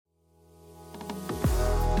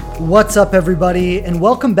What's up, everybody, and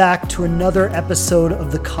welcome back to another episode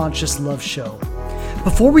of the Conscious Love Show.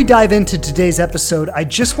 Before we dive into today's episode, I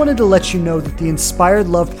just wanted to let you know that the Inspired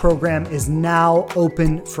Love program is now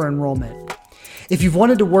open for enrollment. If you've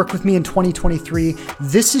wanted to work with me in 2023,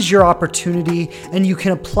 this is your opportunity, and you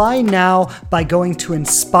can apply now by going to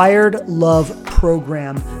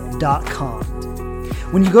inspiredloveprogram.com.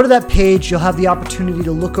 When you go to that page, you'll have the opportunity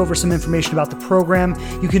to look over some information about the program.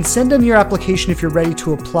 You can send in your application if you're ready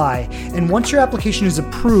to apply. And once your application is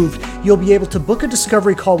approved, you'll be able to book a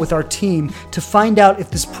discovery call with our team to find out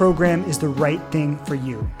if this program is the right thing for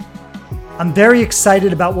you. I'm very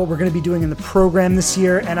excited about what we're going to be doing in the program this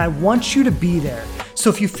year, and I want you to be there. So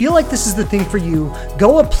if you feel like this is the thing for you,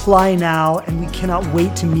 go apply now, and we cannot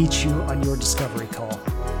wait to meet you on your discovery call.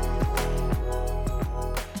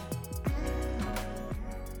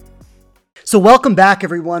 So welcome back,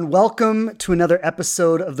 everyone. Welcome to another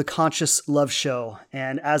episode of the Conscious Love Show.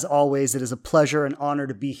 And as always, it is a pleasure and honor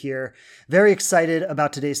to be here. Very excited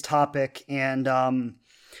about today's topic. And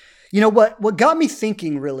what got me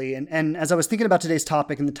thinking really, and as I was thinking about today's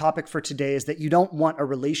topic, and the topic for today is that you don't want a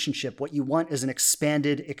relationship. What you want is an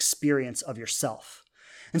expanded experience of yourself.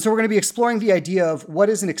 And so we're going to be exploring the idea of what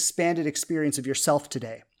is an expanded experience of yourself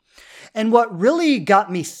today. And what really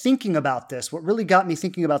got me thinking about this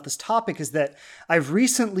topic is that I've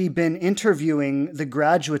recently been interviewing the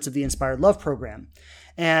graduates of the Inspired Love program.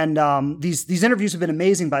 And these interviews have been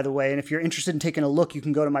amazing, by the way. And if you're interested in taking a look, you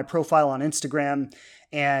can go to my profile on Instagram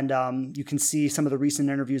and you can see some of the recent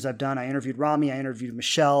interviews I've done. I interviewed Rami, I interviewed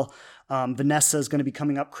Michelle, Vanessa is going to be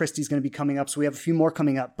coming up, Christy's going to be coming up. So we have a few more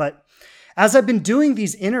coming up. But as I've been doing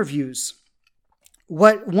these interviews,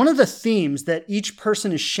 one of the themes that each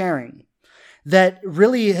person is sharing that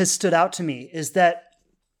really has stood out to me is that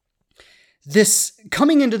this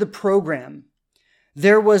coming into the program,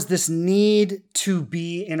 there was this need to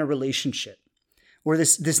be in a relationship, or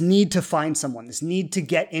this need to find someone, this need to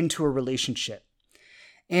get into a relationship.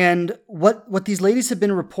 And what these ladies have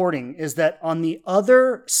been reporting is that on the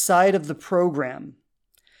other side of the program,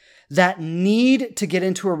 that need to get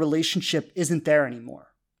into a relationship isn't there anymore.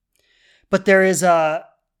 But there is a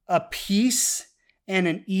peace and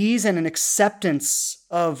an ease and an acceptance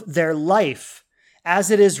of their life as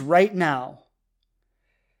it is right now,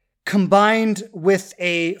 combined with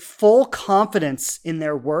a full confidence in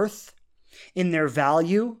their worth, in their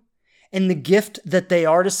value, in the gift that they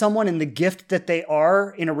are to someone, in the gift that they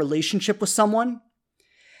are in a relationship with someone,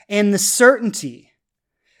 and the certainty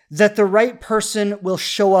that the right person will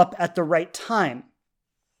show up at the right time.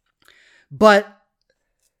 But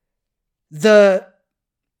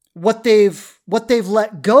what they've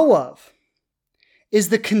let go of is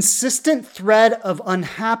the consistent thread of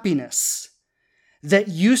unhappiness that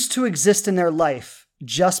used to exist in their life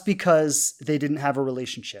just because they didn't have a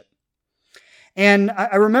relationship. And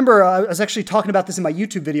I remember I was actually talking about this in my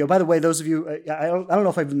YouTube video. By the way, those of you, I don't know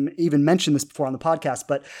if I've even mentioned this before on the podcast,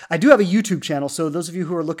 but I do have a YouTube channel. So those of you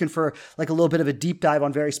who are looking for like a little bit of a deep dive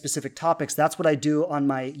on very specific topics, that's what I do on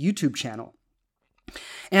my YouTube channel.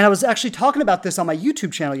 And I was actually talking about this on my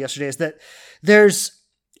YouTube channel yesterday, is that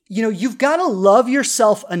you've got to love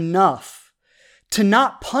yourself enough to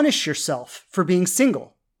not punish yourself for being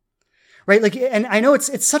single, right? And I know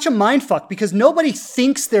it's such a mind fuck because nobody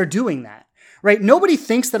thinks they're doing that, right? Nobody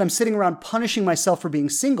thinks that I'm sitting around punishing myself for being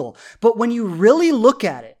single. But when you really look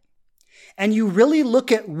at it, and you really look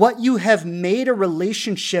at what you have made a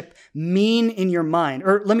relationship mean in your mind,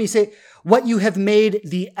 or let me say, what you have made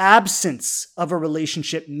the absence of a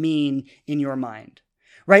relationship mean in your mind,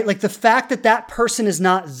 right? Like the fact that that person is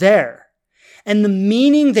not there and the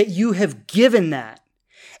meaning that you have given that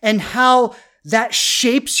and how that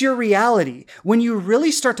shapes your reality. When you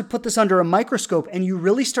really start to put this under a microscope and you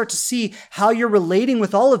really start to see how you're relating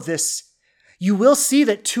with all of this, you will see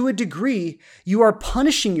that to a degree, you are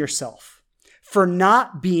punishing yourself for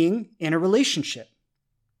not being in a relationship.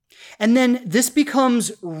 And then this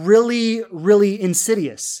becomes really, really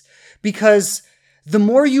insidious because the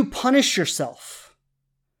more you punish yourself,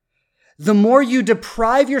 the more you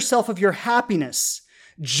deprive yourself of your happiness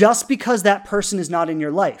just because that person is not in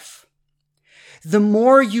your life, the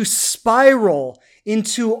more you spiral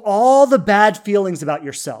into all the bad feelings about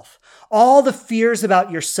yourself, all the fears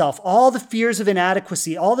about yourself, all the fears of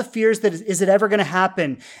inadequacy, all the fears that is it ever going to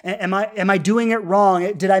happen? Am I doing it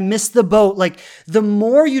wrong? Did I miss the boat? Like the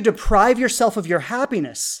more you deprive yourself of your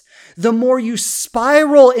happiness, the more you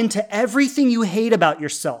spiral into everything you hate about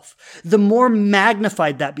yourself, the more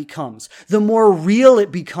magnified that becomes, the more real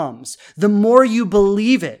it becomes, the more you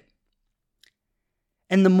believe it,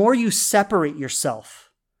 and the more you separate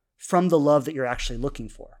yourself from the love that you're actually looking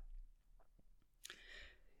for.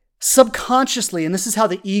 subconsciously, and this is how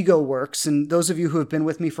the ego works, and those of you who have been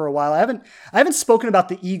with me for a while, I haven't spoken about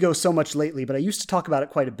the ego so much lately, but I used to talk about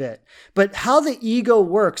it quite a bit. But how the ego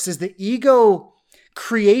works is the ego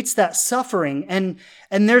creates that suffering, and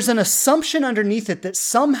there's an assumption underneath it that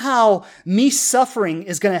somehow me suffering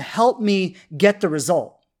is going to help me get the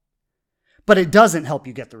result. But it doesn't help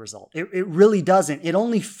you get the result. It really doesn't. It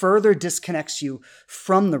only further disconnects you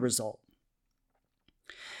from the result.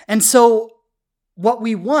 And so what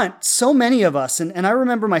we want, so many of us, and I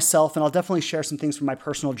remember myself, and I'll definitely share some things from my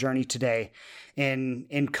personal journey today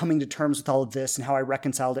in coming to terms with all of this and how I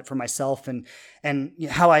reconciled it for myself and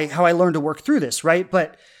how I learned to work through this, right?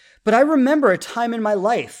 But I remember a time in my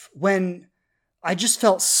life when I just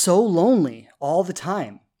felt so lonely all the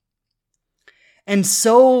time and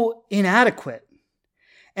so inadequate.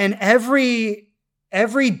 And every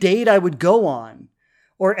date I would go on,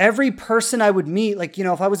 or every person I would meet, like,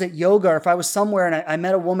 if I was at yoga or if I was somewhere and I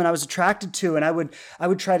met a woman I was attracted to, and I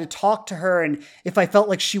would try to talk to her. And if I felt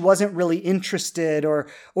like she wasn't really interested, or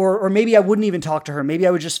maybe I wouldn't even talk to her, maybe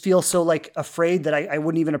I would just feel so like afraid that I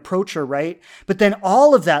wouldn't even approach her, right? But then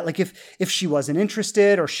all of that, like if she wasn't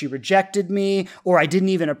interested, or she rejected me, or I didn't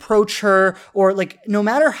even approach her, or like no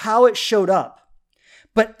matter how it showed up,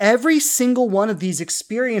 but every single one of these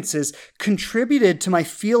experiences contributed to my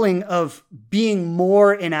feeling of being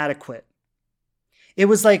more inadequate. It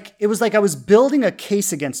was like I was building a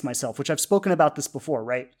case against myself, which I've spoken about this before,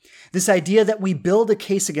 right? This idea that we build a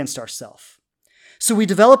case against ourselves. So we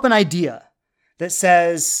develop an idea that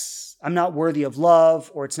says, I'm not worthy of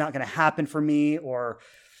love, or it's not going to happen for me, or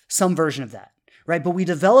some version of that, right? But we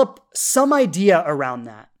develop some idea around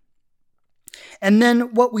that. And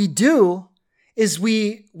then what we do is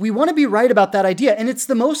we want to be right about that idea. And it's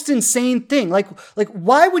the most insane thing. Like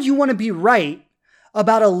why would you want to be right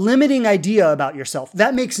about a limiting idea about yourself?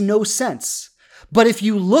 That makes no sense. But if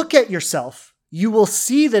you look at yourself, you will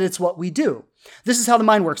see that it's what we do. This is how the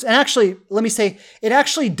mind works. And actually, let me say, it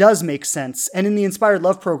actually does make sense. And in the Inspired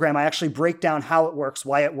Love program, I actually break down how it works,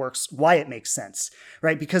 why it makes sense,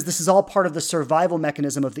 right? Because this is all part of the survival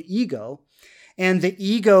mechanism of the ego. And the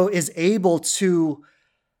ego is able to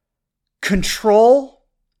control,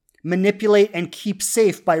 manipulate, and keep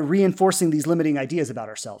safe by reinforcing these limiting ideas about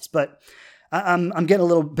ourselves. But I'm getting a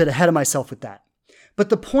little bit ahead of myself with that. But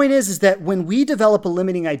the point is that when we develop a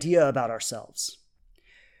limiting idea about ourselves,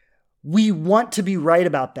 we want to be right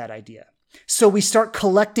about that idea. So we start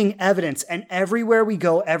collecting evidence, and everywhere we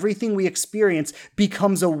go, everything we experience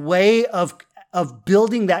becomes a way of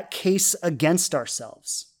building that case against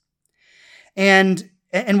ourselves. And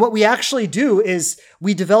what we actually do is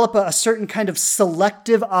we develop a certain kind of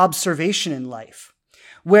selective observation in life,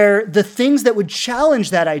 where the things that would challenge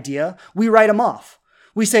that idea, we write them off.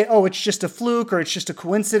 We say, oh, it's just a fluke, or it's just a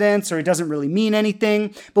coincidence, or it doesn't really mean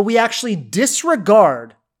anything. But we actually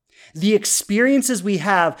disregard the experiences we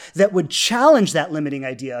have that would challenge that limiting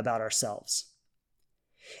idea about ourselves.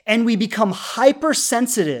 And we become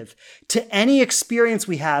hypersensitive to any experience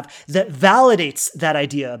we have that validates that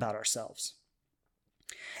idea about ourselves.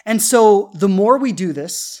 And so the more we do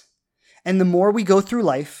this, and the more we go through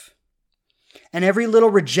life, and every little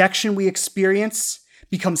rejection we experience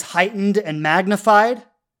becomes heightened and magnified,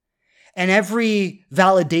 and every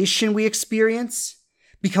validation we experience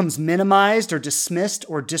becomes minimized or dismissed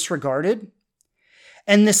or disregarded.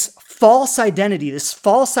 And this false identity, this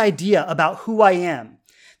false idea about who I am,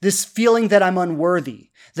 this feeling that I'm unworthy,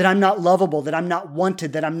 that I'm not lovable, that I'm not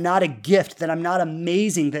wanted, that I'm not a gift, that I'm not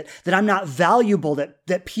amazing, that I'm not valuable,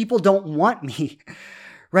 that people don't want me,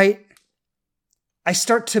 right? I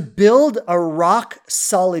start to build a rock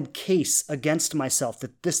solid case against myself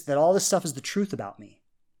that all this stuff is the truth about me.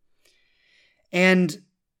 And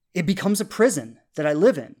it becomes a prison that I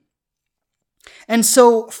live in. And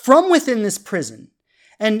so from within this prison,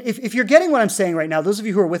 and if you're getting what I'm saying right now, those of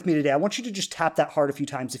you who are with me today, I want you to just tap that heart a few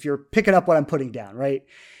times if you're picking up what I'm putting down, right?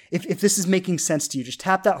 If this is making sense to you, just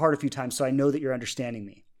tap that heart a few times so I know that you're understanding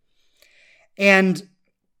me. And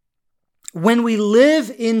when we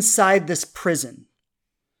live inside this prison,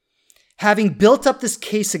 having built up this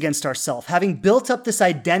case against ourselves, having built up this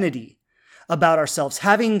identity about ourselves,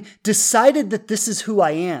 having decided that this is who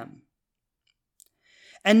I am,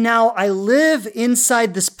 and now I live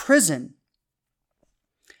inside this prison,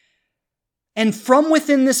 and from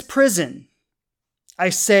within this prison, I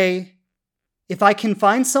say, if I can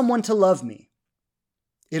find someone to love me,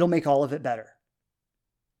 it'll make all of it better.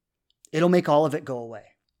 It'll make all of it go away.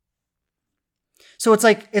 So it's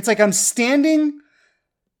like I'm standing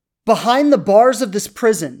behind the bars of this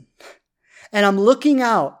prison, and I'm looking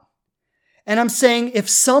out, and I'm saying, if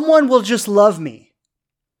someone will just love me,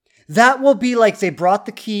 That will be like they brought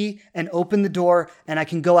the key and opened the door, and I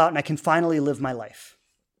can go out and I can finally live my life.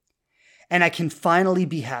 And I can finally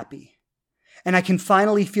be happy. And I can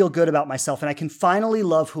finally feel good about myself, and I can finally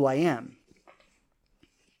love who I am.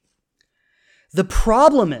 The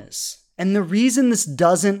problem is, and the reason this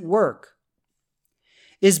doesn't work,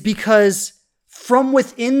 is because from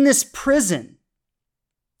within this prison,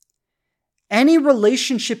 any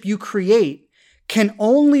relationship you create can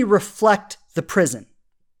only reflect the prison.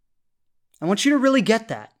 I want you to really get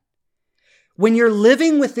that. When you're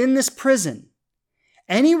living within this prison,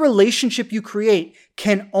 any relationship you create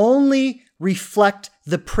can only reflect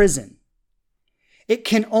the prison. It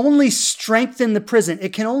can only strengthen the prison.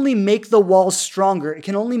 It can only make the walls stronger. It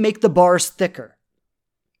can only make the bars thicker.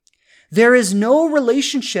 There is no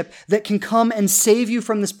relationship that can come and save you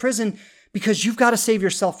from this prison because you've got to save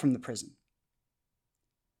yourself from the prison.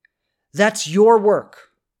 That's your work.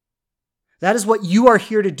 That is what you are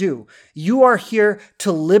here to do. You are here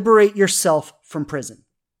to liberate yourself from prison.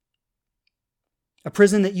 A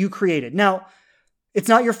prison that you created. Now, it's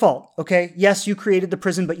not your fault, okay? Yes, you created the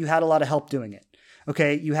prison, but you had a lot of help doing it.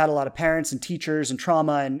 Okay, you had a lot of parents and teachers and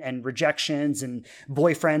trauma and rejections and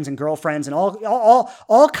boyfriends and girlfriends and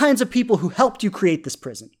all kinds of people who helped you create this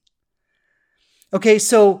prison. Okay,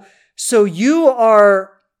 so you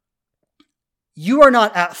are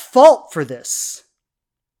not at fault for this,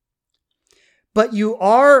 but you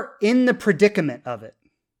are in the predicament of it.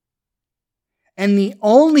 And the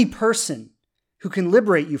only person who can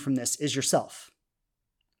liberate you from this is yourself.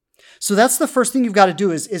 So that's the first thing you've got to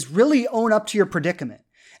do is really own up to your predicament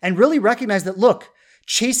and really recognize that, look,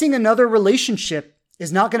 chasing another relationship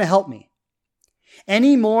is not going to help me.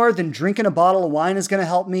 Any more than drinking a bottle of wine is going to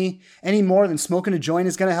help me. Any more than smoking a joint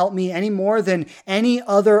is going to help me. Any more than any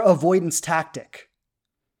other avoidance tactic.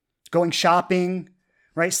 Going shopping,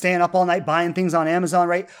 right? Staying up all night, buying things on Amazon,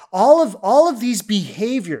 right? All of these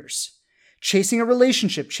behaviors, chasing a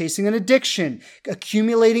relationship, chasing an addiction,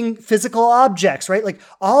 accumulating physical objects, right? Like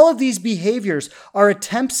all of these behaviors are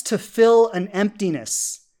attempts to fill an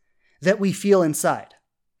emptiness that we feel inside.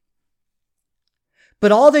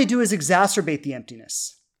 But all they do is exacerbate the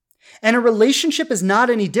emptiness. And a relationship is not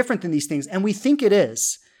any different than these things. And we think it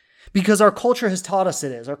is because our culture has taught us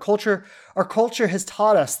it is. Our culture has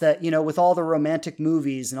taught us that, with all the romantic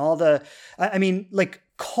movies and all the,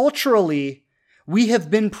 culturally, we have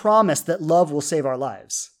been promised that love will save our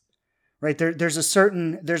lives, right? There's a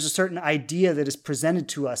certain idea that is presented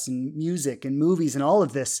to us in music and movies and all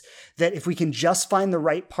of this, that if we can just find the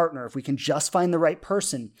right partner, if we can just find the right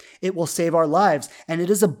person, it will save our lives. And it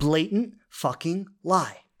is a blatant fucking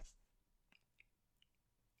lie.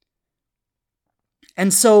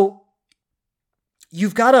 And so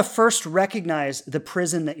you've got to first recognize the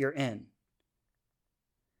prison that you're in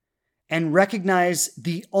and recognize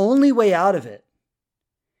the only way out of it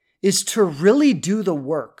is to really do the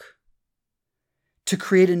work to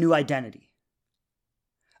create a new identity.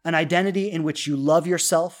 An identity in which you love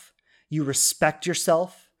yourself, you respect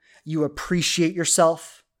yourself, you appreciate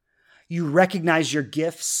yourself, you recognize your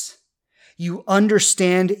gifts, you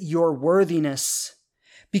understand your worthiness.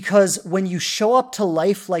 Because when you show up to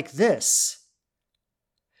life like this,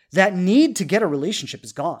 that need to get a relationship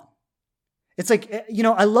is gone. It's like,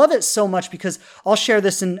 I love it so much because I'll share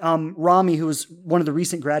this in Rami, who was one of the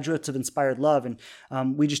recent graduates of Inspired Love.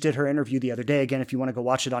 And we just did her interview the other day. Again, if you want to go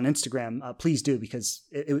watch it on Instagram, please do, because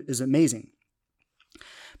it is amazing.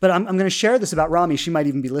 But I'm going to share this about Rami. She might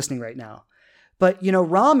even be listening right now. But,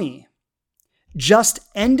 Rami just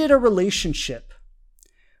ended a relationship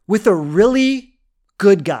with a really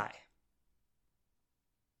good guy.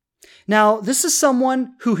 Now, this is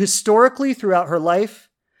someone who historically throughout her life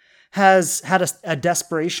has had a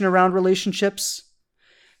desperation around relationships,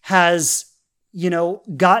 has,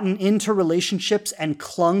 gotten into relationships and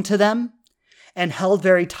clung to them and held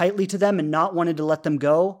very tightly to them and not wanted to let them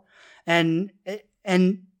go. And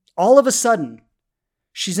all of a sudden,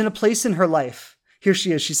 she's in a place in her life. Here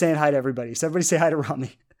she is. She's saying hi to everybody. So everybody say hi to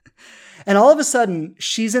Rami. And all of a sudden,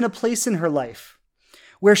 she's in a place in her life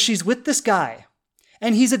where she's with this guy,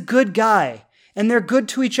 and he's a good guy, and they're good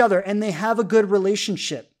to each other, and they have a good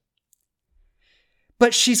relationship.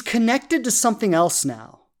 But she's connected to something else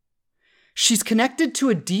now. She's connected to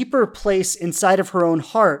a deeper place inside of her own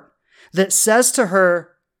heart that says to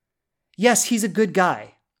her, yes, he's a good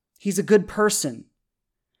guy. He's a good person.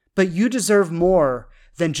 But you deserve more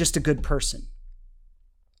than just a good person.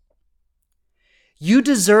 You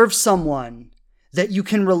deserve someone that you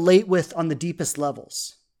can relate with on the deepest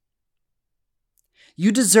levels.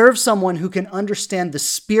 You deserve someone who can understand the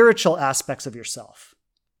spiritual aspects of yourself.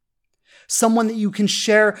 someone that you can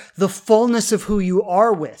share the fullness of who you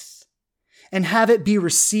are with and have it be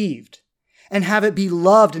received and have it be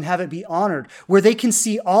loved and have it be honored, where they can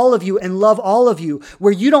see all of you and love all of you,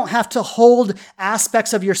 where you don't have to hold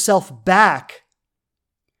aspects of yourself back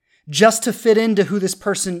just to fit into who this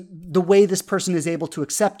person, the way this person is able to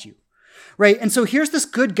accept you, right? And so here's this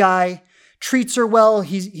good guy, treats her well,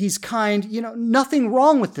 he's kind, nothing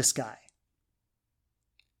wrong with this guy.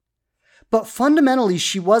 But fundamentally,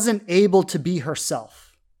 she wasn't able to be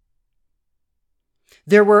herself.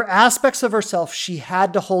 There were aspects of herself she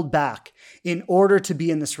had to hold back in order to be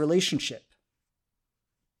in this relationship.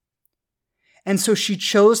 And so she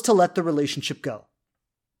chose to let the relationship go.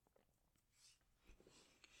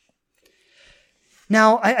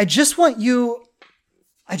 Now, I just want you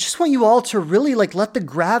all to really let the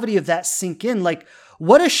gravity of that sink in.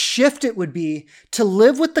 What a shift it would be to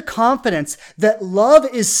live with the confidence that love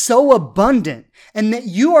is so abundant and that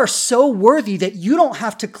you are so worthy that you don't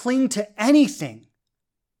have to cling to anything.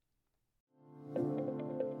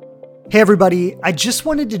 Hey everybody, I just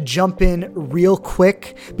wanted to jump in real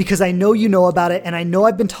quick because I know you know about it and I know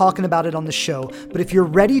I've been talking about it on the show, but if you're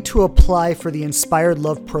ready to apply for the Inspired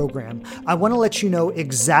Love program, I want to let you know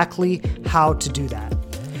exactly how to do that.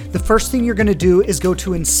 The first thing you're going to do is go to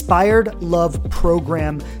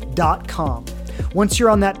inspiredloveprogram.com. Once you're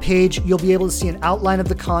on that page, you'll be able to see an outline of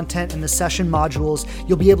the content and the session modules.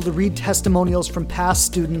 You'll be able to read testimonials from past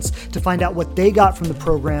students to find out what they got from the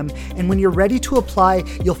program. And when you're ready to apply,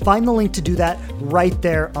 you'll find the link to do that right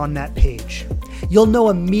there on that page. You'll know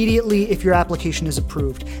immediately if your application is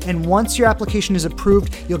approved. And once your application is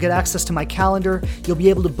approved, you'll get access to my calendar. You'll be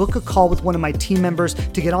able to book a call with one of my team members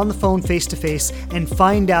to get on the phone face-to-face and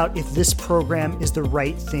find out if this program is the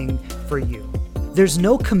right thing for you. There's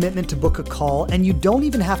no commitment to book a call, and you don't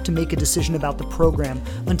even have to make a decision about the program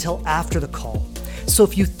until after the call. So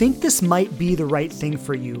if you think this might be the right thing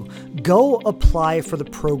for you, go apply for the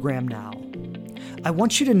program now. I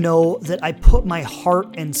want you to know that I put my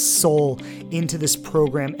heart and soul into this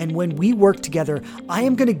program, and when we work together, I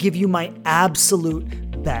am going to give you my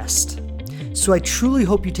absolute best. So I truly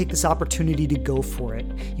hope you take this opportunity to go for it.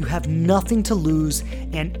 You have nothing to lose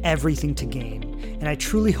and everything to gain. And I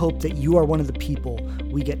truly hope that you are one of the people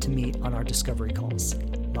we get to meet on our discovery calls.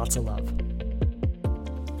 Lots of love.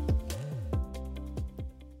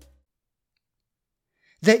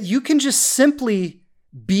 That you can just simply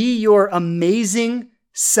be your amazing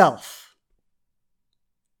self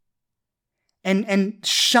and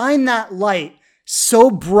shine that light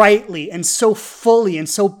so brightly and so fully and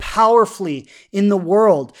so powerfully in the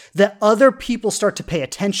world that other people start to pay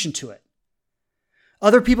attention to it.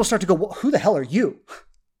 Other people start to go, well, who the hell are you?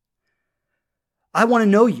 I want to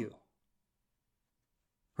know you.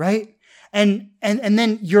 Right? And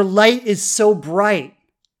then your light is so bright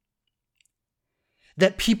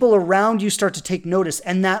that people around you start to take notice,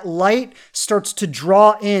 and that light starts to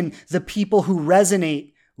draw in the people who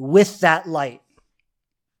resonate with that light.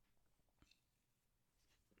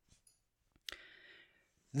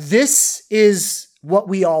 This is what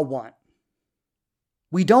we all want.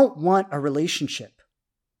 We don't want a relationship.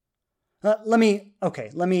 Let me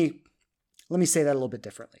say that a little bit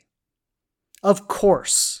differently. Of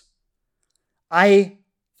course, I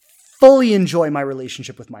fully enjoy my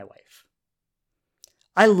relationship with my wife.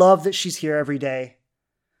 I love that she's here every day.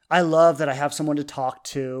 I love that I have someone to talk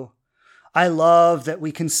to. I love that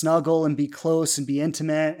we can snuggle and be close and be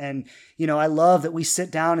intimate. And, I love that we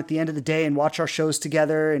sit down at the end of the day and watch our shows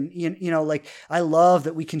together. And, I love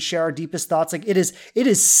that we can share our deepest thoughts. It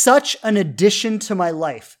is such an addition to my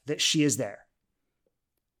life that she is there.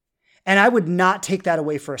 And I would not take that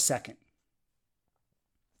away for a second.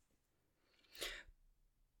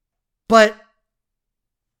 But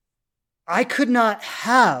I could not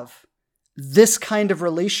have this kind of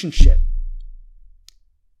relationship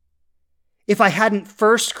if I hadn't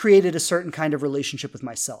first created a certain kind of relationship with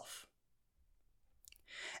myself.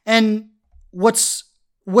 And what's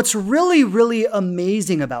really, really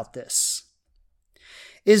amazing about this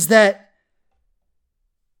is that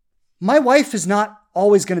my wife is not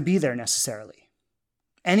always going to be there necessarily.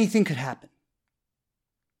 Anything could happen.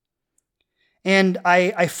 And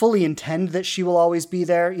I fully intend that she will always be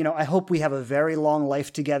there. I hope we have a very long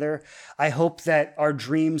life together. I hope that our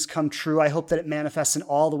dreams come true. I hope that it manifests in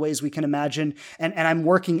all the ways we can imagine. And I'm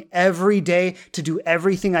working every day to do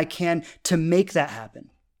everything I can to make that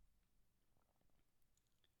happen.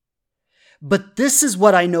 But this is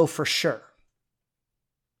what I know for sure.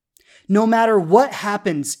 No matter what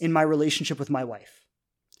happens in my relationship with my wife,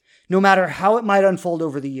 no matter how it might unfold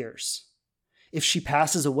over the years, if she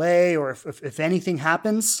passes away or if anything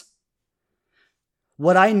happens,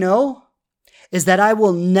 what I know is that I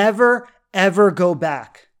will never, ever go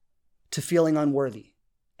back to feeling unworthy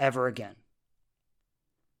ever again.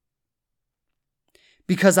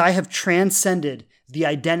 Because I have transcended the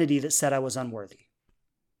identity that said I was unworthy.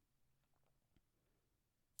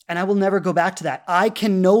 And I will never go back to that. I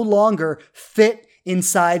can no longer fit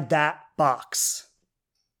inside that box.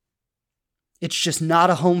 It's just not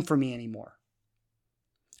a home for me anymore.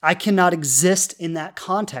 I cannot exist in that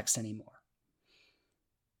context anymore.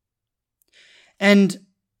 And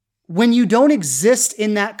when you don't exist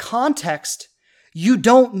in that context, you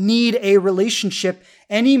don't need a relationship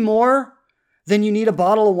any more than you need a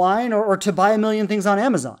bottle of wine or to buy a million things on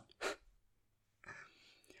Amazon.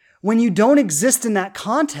 When you don't exist in that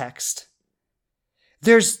context,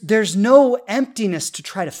 there's no emptiness to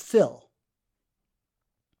try to fill.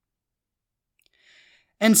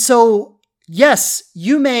 And so, yes,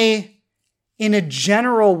 you may, in a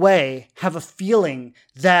general way, have a feeling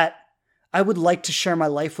that I would like to share my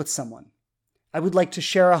life with someone. I would like to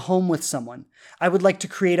share a home with someone. I would like to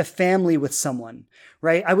create a family with someone,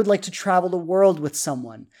 right? I would like to travel the world with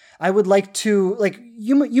someone. I would like to,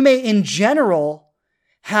 you may in general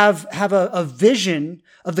have a vision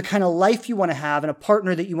of the kind of life you want to have and a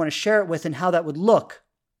partner that you want to share it with and how that would look.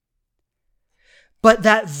 But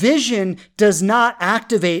that vision does not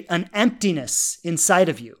activate an emptiness inside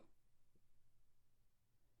of you.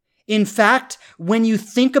 In fact, when you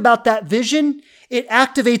think about that vision, it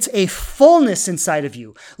activates a fullness inside of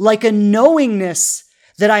you, like a knowingness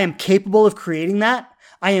that I am capable of creating that.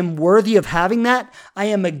 I am worthy of having that. I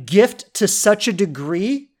am a gift to such a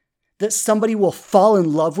degree that somebody will fall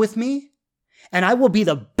in love with me and I will be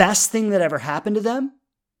the best thing that ever happened to them.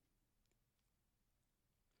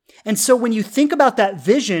 And so when you think about that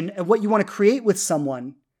vision and what you want to create with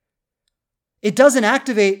someone, it doesn't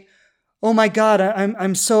activate, oh my God,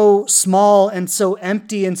 I'm so small and so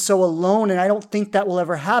empty and so alone, and I don't think that will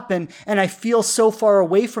ever happen, and I feel so far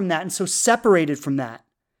away from that and so separated from that.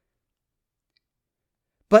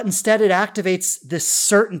 But instead it activates this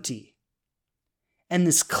certainty and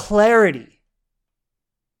this clarity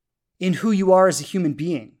in who you are as a human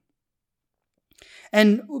being.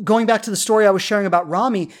 And going back to the story I was sharing about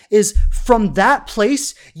Rami, is from that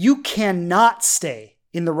place, you cannot stay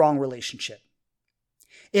in the wrong relationship.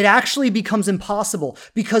 It actually becomes impossible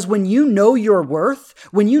because when you know your worth,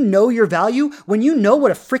 when you know your value, when you know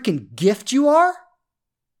what a freaking gift you are,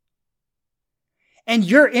 and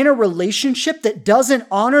you're in a relationship that doesn't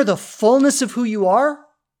honor the fullness of who you are,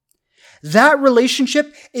 that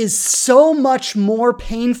relationship is so much more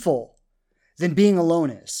painful than being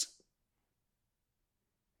alone is.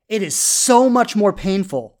 It is so much more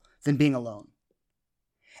painful than being alone.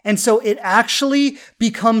 And so it actually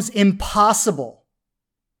becomes impossible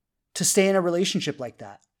to stay in a relationship like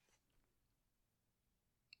that.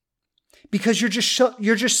 Because you're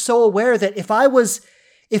just so aware that if I was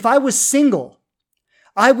single,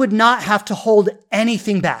 I would not have to hold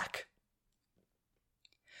anything back.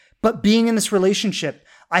 But being in this relationship,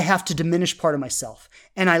 I have to diminish part of myself.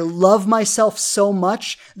 And I love myself so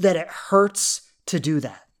much that it hurts to do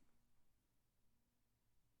that.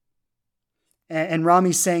 And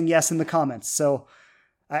Rami's saying yes in the comments. So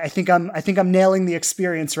I think I'm nailing the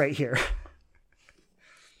experience right here.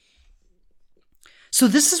 So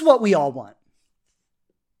this is what we all want.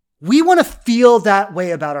 We want to feel that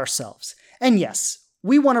way about ourselves. And yes,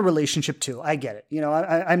 we want a relationship too. I get it. You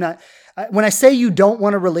know, when I say you don't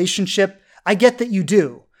want a relationship, I get that you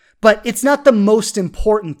do, but it's not the most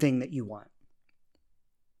important thing that you want.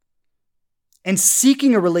 And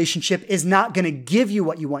seeking a relationship is not going to give you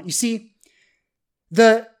what you want. You see,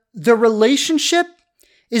 the relationship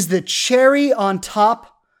is the cherry on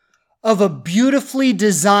top of a beautifully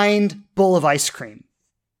designed bowl of ice cream.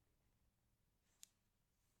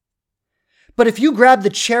 But if you grab the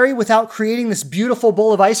cherry without creating this beautiful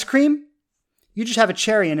bowl of ice cream, you just have a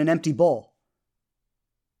cherry in an empty bowl.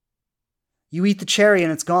 You eat the cherry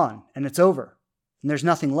and it's gone and it's over and there's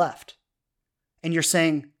nothing left. And you're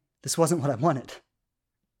saying, this wasn't what I wanted.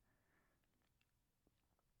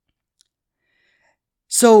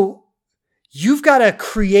 So you've got to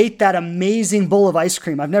create that amazing bowl of ice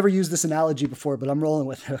cream. I've never used this analogy before, but I'm rolling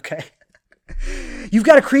with it, okay? You've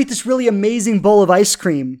got to create this really amazing bowl of ice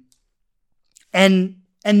cream. And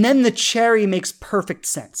then the cherry makes perfect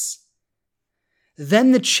sense.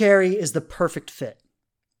 Then the cherry is the perfect fit.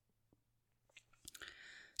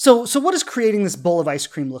 So what does creating this bowl of ice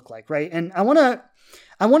cream look like, right? And I want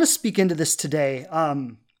to speak into this today.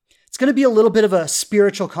 It's going to be a little bit of a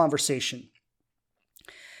spiritual conversation.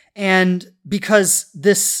 And because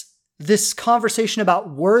this conversation about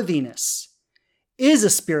worthiness is a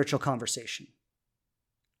spiritual conversation.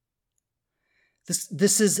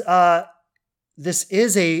 This is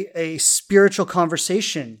a spiritual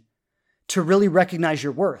conversation to really recognize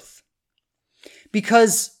your worth.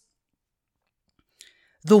 Because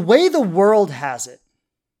the way the world has it,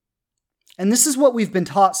 and this is what we've been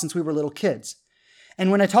taught since we were little kids.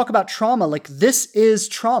 And when I talk about trauma, like this is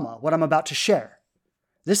trauma, what I'm about to share.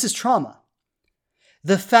 This is trauma.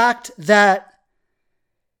 The fact that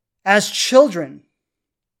as children,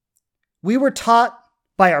 we were taught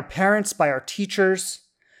by our parents, by our teachers,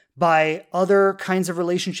 by other kinds of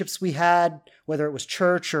relationships we had, whether it was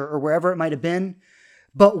church or wherever it might have been.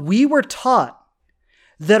 But we were taught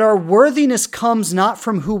that our worthiness comes not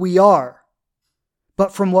from who we are,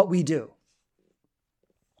 but from what we do.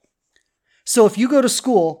 So if you go to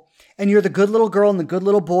school and you're the good little girl and the good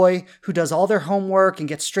little boy who does all their homework and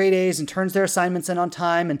gets straight A's and turns their assignments in on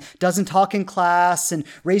time and doesn't talk in class and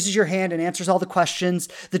raises your hand and answers all the questions,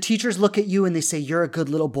 the teachers look at you and they say, you're a good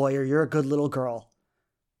little boy or you're a good little girl.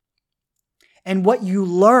 And what you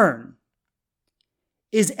learn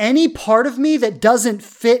is any part of me that doesn't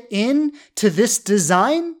fit in to this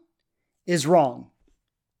design is wrong.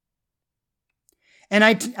 And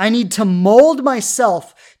I need to mold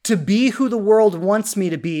myself to be who the world wants me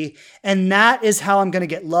to be. And that is how I'm going to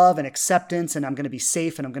get love and acceptance, and I'm going to be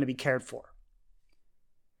safe, and I'm going to be cared for.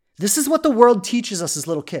 This is what the world teaches us as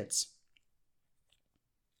little kids.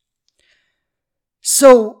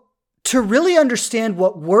 So to really understand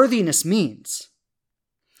what worthiness means,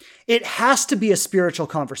 it has to be a spiritual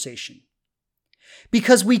conversation.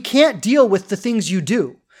 Because we can't deal with the things you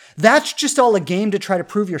do. That's just all a game to try to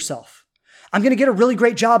prove yourself. I'm going to get a really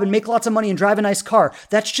great job and make lots of money and drive a nice car.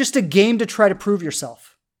 That's just a game to try to prove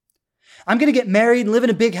yourself. I'm going to get married and live in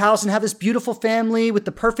a big house and have this beautiful family with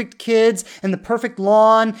the perfect kids and the perfect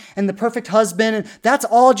lawn and the perfect husband. And that's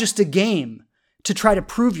all just a game to try to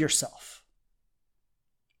prove yourself.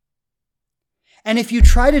 And if you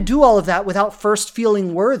try to do all of that without first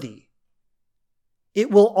feeling worthy,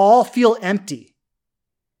 it will all feel empty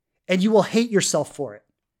and you will hate yourself for it.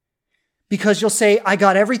 Because you'll say, I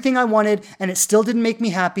got everything I wanted and it still didn't make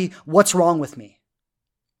me happy. What's wrong with me?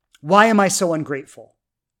 Why am I so ungrateful?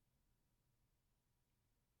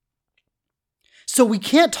 So we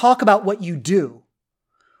can't talk about what you do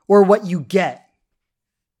or what you get.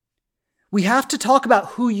 We have to talk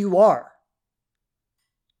about who you are.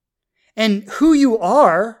 And who you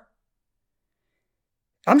are,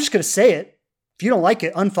 I'm just going to say it. If you don't like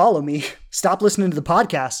it, unfollow me. Stop listening to the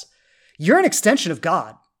podcast. You're an extension of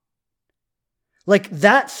God. Like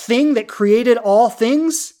that thing that created all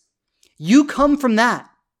things, you come from that.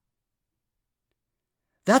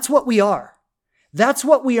 That's what we are. That's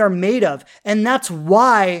what we are made of. And that's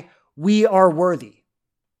why we are worthy.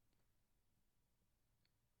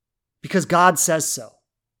 Because God says so.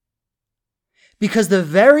 Because the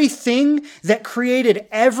very thing that created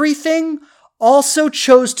everything also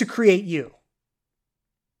chose to create you.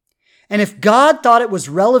 And if God thought it was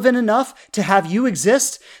relevant enough to have you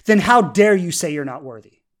exist, then how dare you say you're not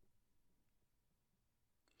worthy?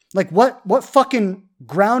 Like what fucking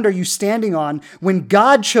ground are you standing on when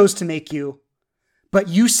God chose to make you, but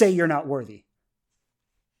you say you're not worthy?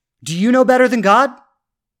 Do you know better than God?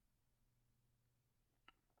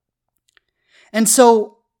 And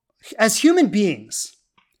so, as human beings,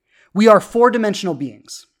 we are four-dimensional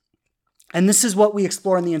beings. And this is what we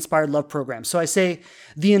explore in the Inspired Love Program. So I say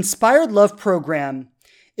the Inspired Love Program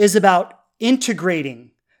is about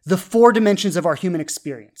integrating the four dimensions of our human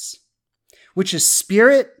experience, which is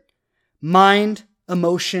spirit, mind,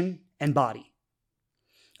 emotion, and body.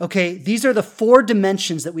 Okay, these are the four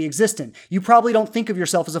dimensions that we exist in. You probably don't think of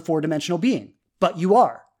yourself as a four-dimensional being, but you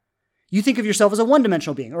are. You think of yourself as a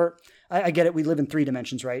one-dimensional being, or I get it, we live in three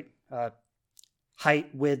dimensions, right?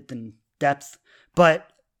 Height, width, and depth. But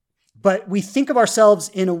we think of ourselves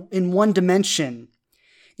in one dimension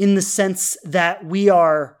in the sense that we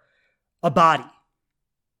are a body.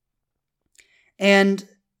 And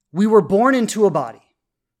we were born into a body.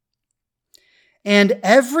 And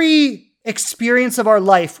every experience of our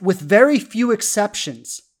life, with very few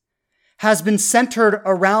exceptions, has been centered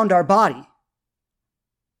around our body.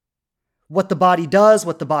 What the body does,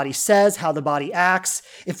 what the body says, how the body acts,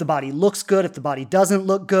 if the body looks good, if the body doesn't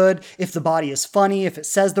look good, if the body is funny, if it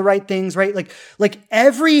says the right things, right? Like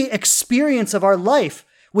every experience of our life,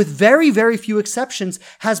 with very, very few exceptions,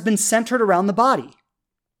 has been centered around the body.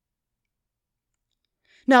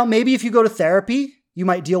 Now, maybe if you go to therapy, you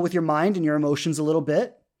might deal with your mind and your emotions a little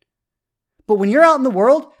bit. But when you're out in the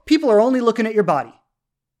world, people are only looking at your body.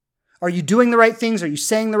 Are you doing the right things? Are you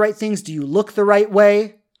saying the right things? Do you look the right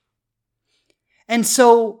way? And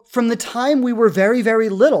so from the time we were very, very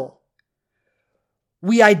little,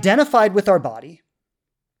 we identified with our body.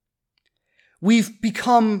 We've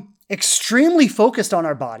become extremely focused on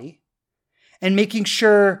our body and making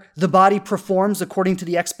sure the body performs according to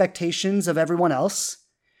the expectations of everyone else,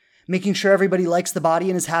 making sure everybody likes the body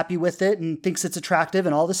and is happy with it and thinks it's attractive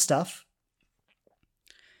and all this stuff.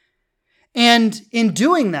 And in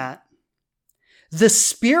doing that, the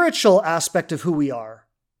spiritual aspect of who we are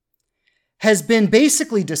has been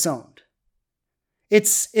basically disowned.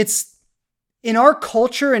 It's in our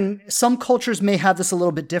culture, and some cultures may have this a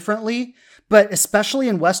little bit differently, but especially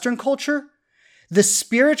in Western culture, the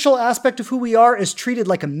spiritual aspect of who we are is treated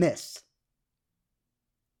like a myth.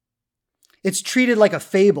 It's treated like a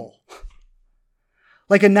fable,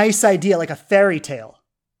 like a nice idea, like a fairy tale.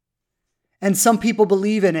 And some people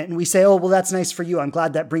believe in it, and we say, oh, well, that's nice for you. I'm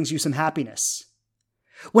glad that brings you some happiness.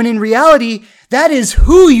 When in reality, that is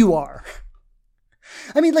who you are.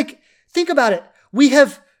 I mean, think about it. We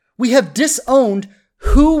have disowned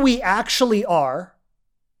who we actually are.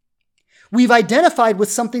 We've identified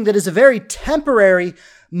with something that is a very temporary,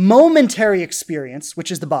 momentary experience,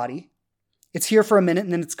 which is the body. It's here for a minute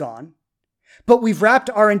and then it's gone. But we've wrapped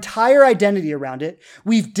our entire identity around it.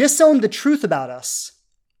 We've disowned the truth about us.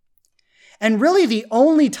 And really the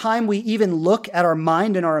only time we even look at our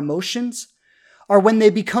mind and our emotions are when they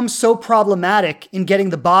become so problematic in getting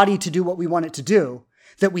the body to do what we want it to do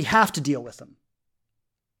that we have to deal with them.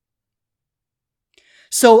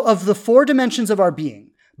 So of the 4 dimensions of our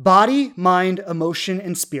being, body, mind, emotion,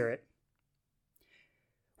 and spirit,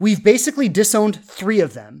 we've basically disowned 3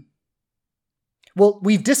 of them. Well,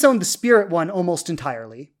 we've disowned the spirit one almost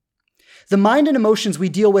entirely. The mind and emotions we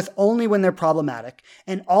deal with only when they're problematic,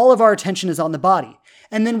 and all of our attention is on the body.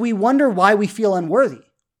 And then we wonder why we feel unworthy.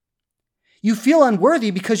 You feel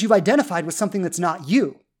unworthy because you've identified with something that's not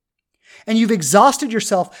you. And you've exhausted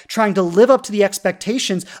yourself trying to live up to the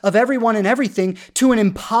expectations of everyone and everything to an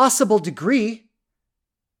impossible degree.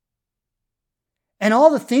 And all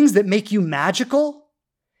the things that make you magical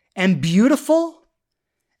and beautiful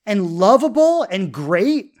and lovable and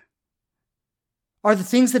great are the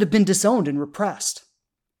things that have been disowned and repressed.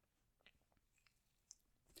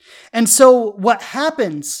 And so what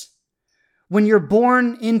happens when you're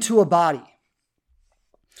born into a body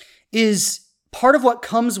is part of what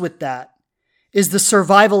comes with that is the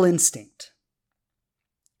survival instinct.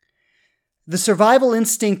 The survival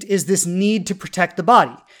instinct is this need to protect the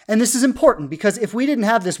body. And this is important because if we didn't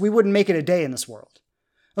have this, we wouldn't make it a day in this world.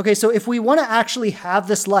 Okay, so if we want to actually have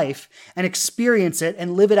this life and experience it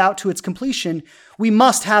and live it out to its completion, we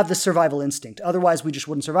must have this survival instinct. Otherwise, we just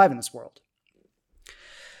wouldn't survive in this world.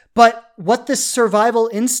 But what this survival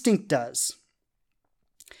instinct does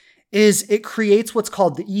is it creates what's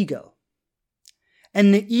called the ego.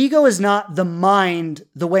 And the ego is not the mind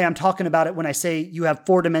the way I'm talking about it when I say you have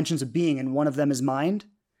 4 dimensions of being and one of them is mind.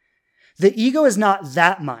 The ego is not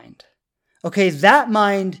that mind. Okay, that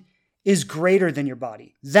mind is greater than your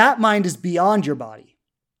body. That mind is beyond your body.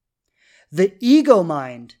 The ego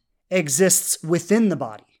mind exists within the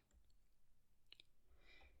body.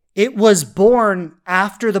 It was born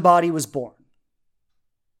after the body was born.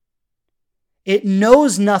 It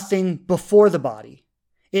knows nothing before the body.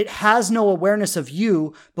 It has no awareness of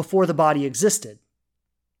you before the body existed.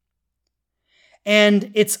 And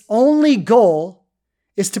its only goal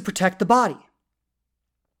is to protect the body.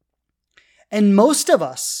 And most of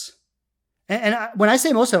us, and when I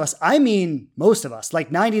say most of us, I mean most of us,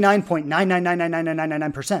 like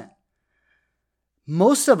 99.9999999%.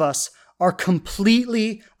 Most of us are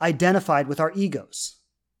completely identified with our egos.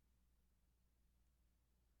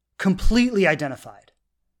 Completely identified.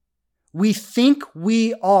 We think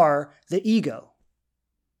we are the ego.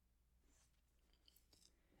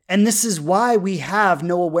 And this is why we have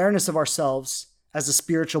no awareness of ourselves as a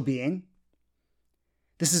spiritual being.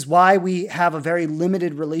 This is why we have a very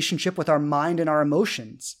limited relationship with our mind and our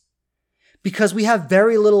emotions, because we have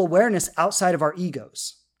very little awareness outside of our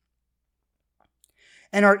egos.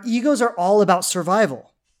 And our egos are all about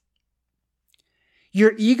survival.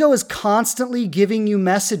 Your ego is constantly giving you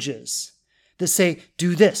messages that say,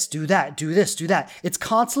 do this, do that, do this, do that. It's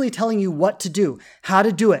constantly telling you what to do, how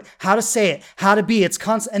to do it, how to say it, how to be. It's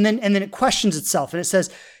constant, and then it questions itself and it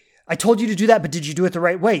says, I told you to do that, but did you do it the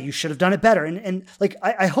right way? You should have done it better. And like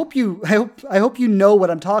I hope you know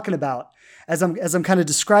what I'm talking about as I'm kind of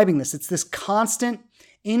describing this. It's this constant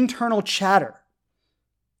internal chatter.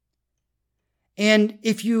 And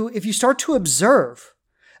if you start to observe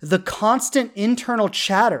the constant internal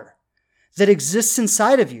chatter that exists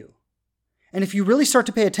inside of you, and if you really start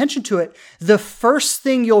to pay attention to it, the first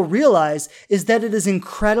thing you'll realize is that it is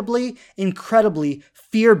incredibly, incredibly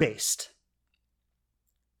fear-based.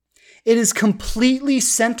 It is completely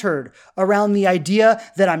centered around the idea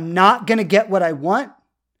that I'm not going to get what I want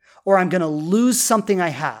or I'm going to lose something I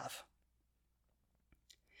have.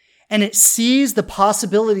 And it sees the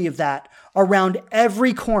possibility of that around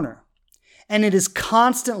every corner. And it is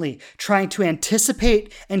constantly trying to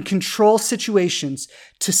anticipate and control situations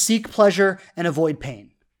to seek pleasure and avoid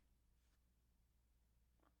pain.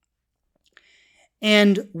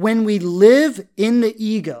 And when we live in the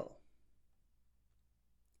ego,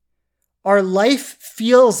 our life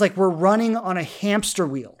feels like we're running on a hamster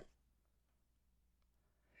wheel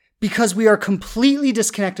because we are completely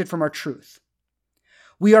disconnected from our truth.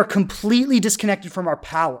 We are completely disconnected from our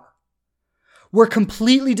power. We're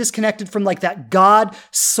completely disconnected from like that God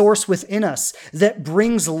source within us that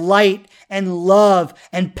brings light and love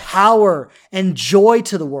and power and joy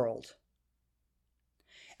to the world.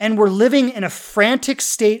 And we're living in a frantic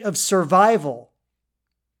state of survival,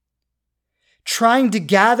 trying to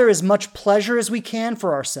gather as much pleasure as we can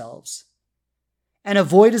for ourselves and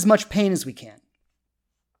avoid as much pain as we can.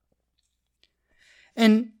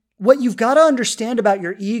 And what you've got to understand about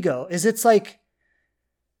your ego is it's like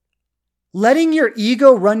letting your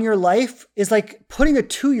ego run your life is like putting a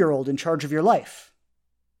 2-year-old in charge of your life.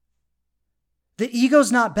 The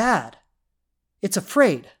ego's not bad. It's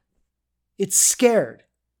afraid. It's scared.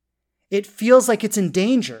 It feels like it's in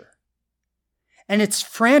danger. And it's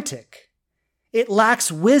frantic. It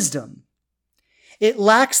lacks wisdom. It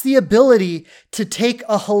lacks the ability to take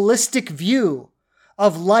a holistic view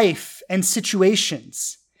of life and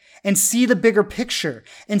situations and see the bigger picture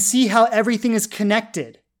and see how everything is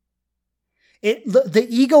connected. The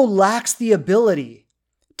ego lacks the ability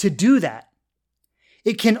to do that.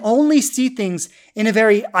 It can only see things in a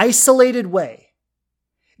very isolated way,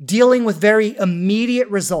 dealing with very immediate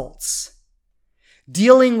results,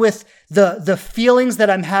 dealing with the feelings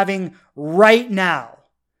that I'm having right now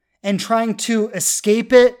and trying to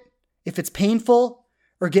escape it if it's painful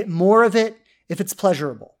or get more of it if it's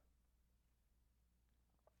pleasurable.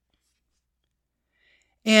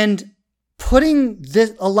 And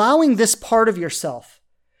allowing this part of yourself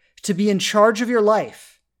to be in charge of your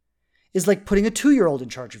life is like putting a 2-year-old in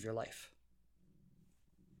charge of your life.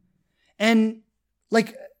 And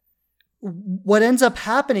like what ends up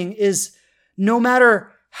happening is no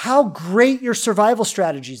matter how great your survival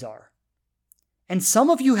strategies are, and some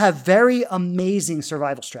of you have very amazing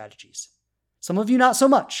survival strategies, some of you not so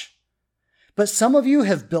much, but some of you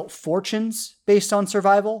have built fortunes based on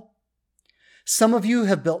survival. Some of you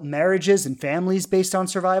have built marriages and families based on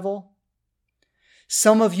survival.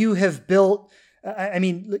 Some of you have built,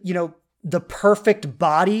 the perfect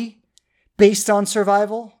body based on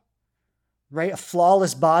survival, right? A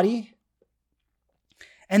flawless body.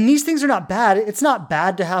 And these things are not bad. It's not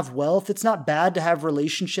bad to have wealth. It's not bad to have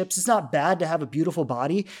relationships. It's not bad to have a beautiful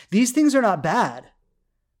body. These things are not bad.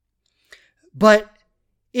 But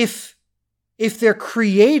if they're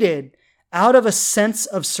created out of a sense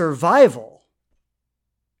of survival,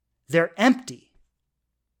 they're empty.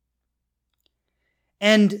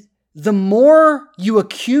 And the more you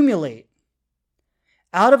accumulate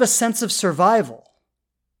out of a sense of survival,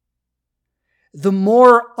 the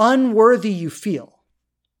more unworthy you feel.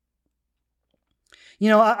 You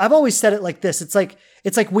know, I've always said it like this. It's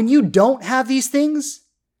like when you don't have these things,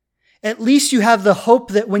 at least you have the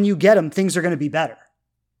hope that when you get them, things are going to be better.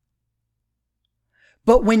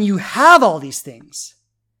 But when you have all these things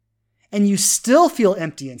and you still feel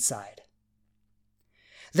empty inside,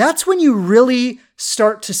 that's when you really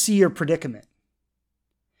start to see your predicament.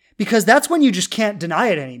 Because that's when you just can't deny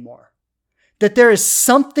it anymore. That there is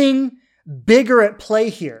something bigger at play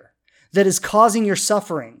here that is causing your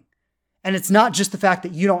suffering. And it's not just the fact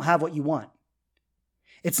that you don't have what you want.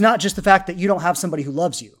 It's not just the fact that you don't have somebody who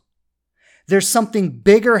loves you. There's something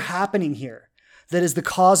bigger happening here that is the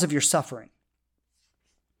cause of your suffering.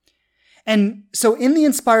 And so in the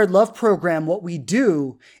Inspired Love program, what we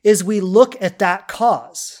do is we look at that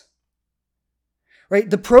cause, right?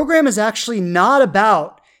 The program is actually not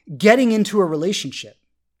about getting into a relationship.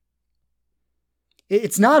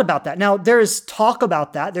 It's not about that. Now, there is talk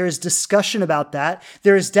about that. There is discussion about that.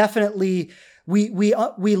 There is definitely, we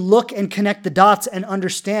look and connect the dots and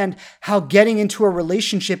understand how getting into a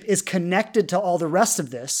relationship is connected to all the rest of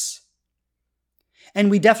this. And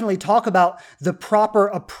we definitely talk about the proper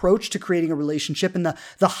approach to creating a relationship and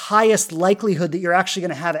the highest likelihood that you're actually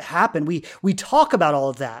going to have it happen. We talk about all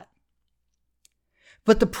of that.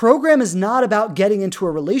 But the program is not about getting into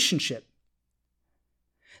a relationship.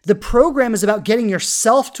 The program is about getting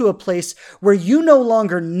yourself to a place where you no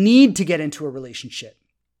longer need to get into a relationship,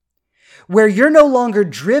 where you're no longer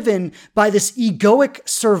driven by this egoic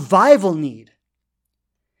survival need,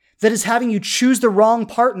 that is having you choose the wrong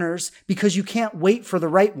partners because you can't wait for the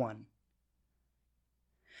right one,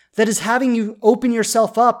 that is having you open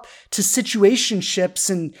yourself up to situationships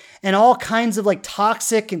and all kinds of like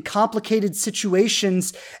toxic and complicated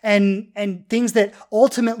situations and things that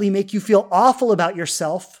ultimately make you feel awful about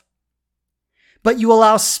yourself, but you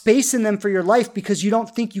allow space in them for your life because you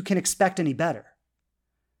don't think you can expect any better.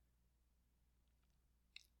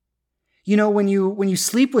 You know, when you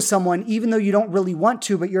sleep with someone, even though you don't really want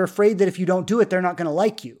to, but you're afraid that if you don't do it, they're not going to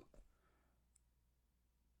like you.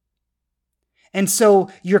 And so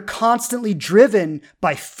you're constantly driven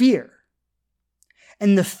by fear.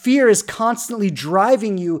 And the fear is constantly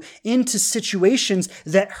driving you into situations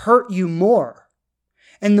that hurt you more.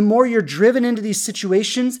 And the more you're driven into these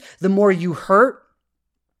situations, the more you hurt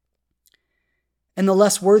and the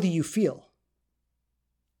less worthy you feel.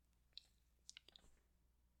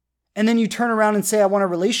 And then you turn around and say, I want a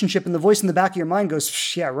relationship, and the voice in the back of your mind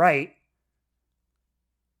goes, yeah, right.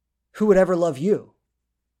 Who would ever love you?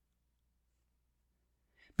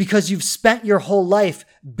 Because you've spent your whole life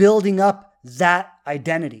building up that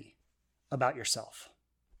identity about yourself.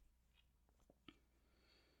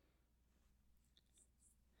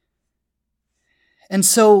 And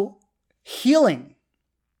so healing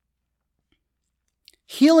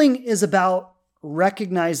is about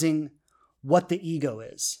recognizing what the ego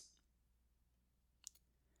is.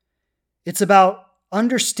 It's about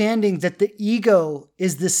understanding that the ego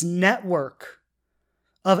is this network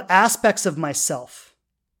of aspects of myself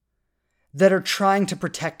that are trying to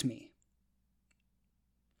protect me.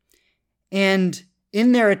 And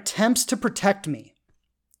in their attempts to protect me,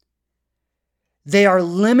 they are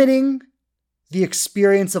limiting the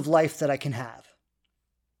experience of life that I can have.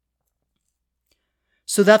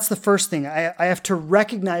 So that's the first thing. I have to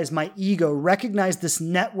recognize my ego, recognize this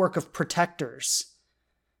network of protectors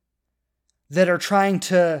that are trying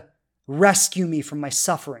to rescue me from my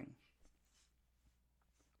suffering.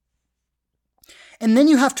 And then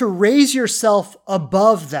you have to raise yourself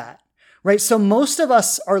above that, right? So most of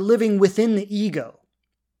us are living within the ego.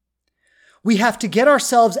 We have to get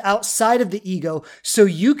ourselves outside of the ego so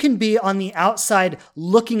you can be on the outside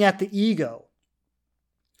looking at the ego,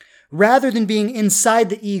 rather than being inside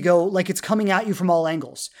the ego like it's coming at you from all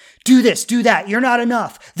angles. Do this, do that. You're not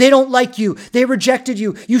enough. They don't like you. They rejected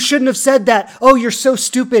you. You shouldn't have said that. Oh, you're so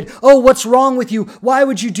stupid. Oh, what's wrong with you? Why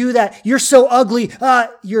would you do that? You're so ugly.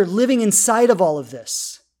 You're living inside of all of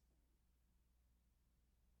this.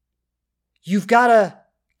 You've got to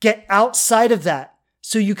get outside of that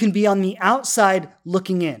so you can be on the outside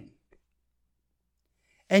looking in.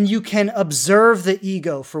 And you can observe the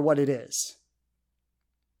ego for what it is.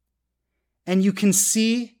 And you can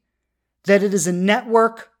see that it is a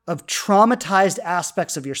network of traumatized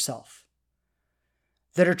aspects of yourself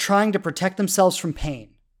that are trying to protect themselves from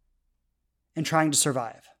pain and trying to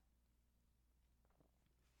survive.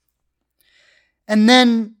 And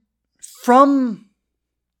then from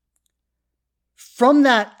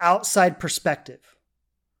that outside perspective,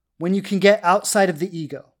 when you can get outside of the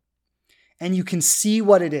ego and you can see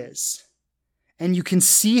what it is and you can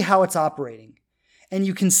see how it's operating, and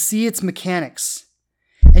you can see its mechanics,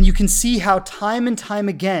 and you can see how time and time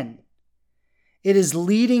again, it is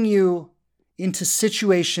leading you into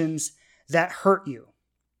situations that hurt you.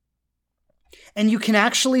 And you can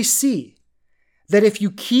actually see that if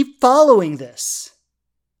you keep following this,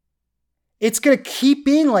 it's going to keep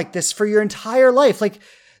being like this for your entire life. Like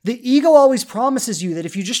the ego always promises you that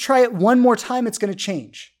if you just try it one more time, it's going to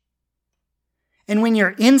change. And when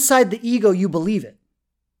you're inside the ego, you believe it.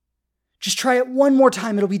 Just try it one more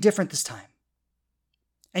time. It'll be different this time.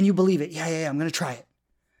 And you believe it. Yeah, I'm going to try it.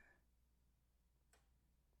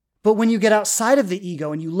 But when you get outside of the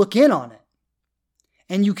ego and you look in on it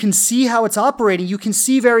and you can see how it's operating, you can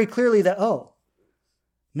see very clearly that, oh,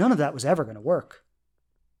 none of that was ever going to work.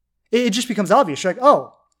 It just becomes obvious. You're like,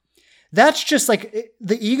 oh, that's just like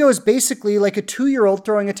the ego is basically like a 2-year-old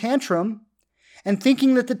throwing a tantrum and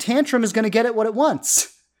thinking that the tantrum is going to get it what it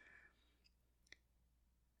wants.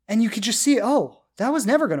 And you could just see, oh, that was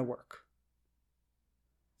never going to work.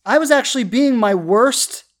 I was actually being my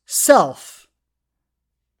worst self,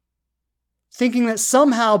 thinking that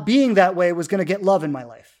somehow being that way was going to get love in my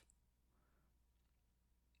life.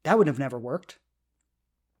 That would have never worked.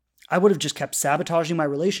 I would have just kept sabotaging my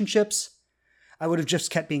relationships. I would have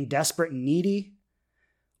just kept being desperate and needy.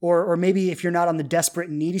 Or maybe if you're not on the desperate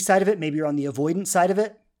and needy side of it, maybe you're on the avoidant side of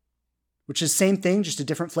it, which is the same thing, just a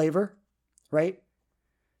different flavor, right?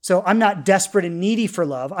 So I'm not desperate and needy for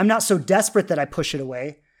love. I'm not so desperate that I push it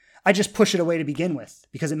away. I just push it away to begin with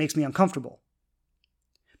because it makes me uncomfortable.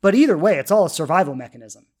 But either way, it's all a survival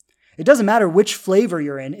mechanism. It doesn't matter which flavor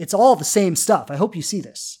you're in. It's all the same stuff. I hope you see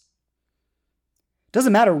this. It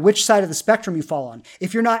doesn't matter which side of the spectrum you fall on.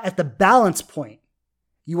 If you're not at the balance point,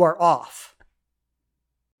 you are off.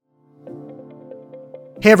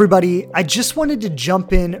 Hey everybody, I just wanted to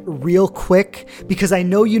jump in real quick because I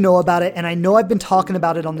know you know about it and I know I've been talking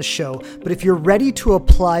about it on the show, but if you're ready to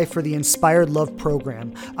apply for the Inspired Love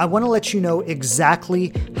program, I want to let you know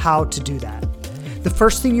exactly how to do that. The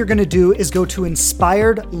first thing you're going to do is go to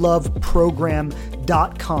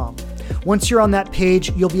inspiredloveprogram.com. Once you're on that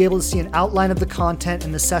page, you'll be able to see an outline of the content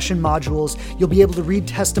and the session modules. You'll be able to read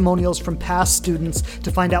testimonials from past students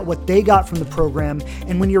to find out what they got from the program.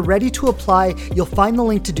 And when you're ready to apply, you'll find the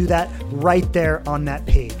link to do that right there on that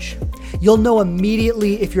page. You'll know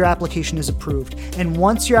immediately if your application is approved. And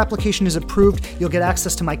once your application is approved, you'll get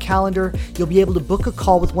access to my calendar. You'll be able to book a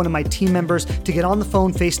call with one of my team members to get on the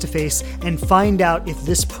phone face-to-face and find out if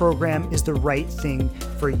this program is the right thing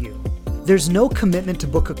for you. There's no commitment to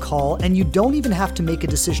book a call, and you don't even have to make a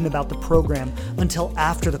decision about the program until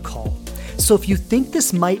after the call. So if you think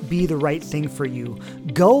this might be the right thing for you,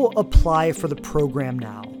 go apply for the program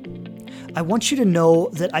now. I want you to know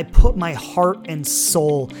that I put my heart and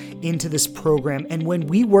soul into this program, and when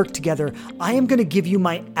we work together, I am going to give you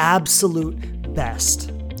my absolute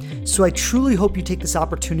best. So I truly hope you take this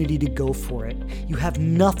opportunity to go for it. You have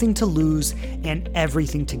nothing to lose and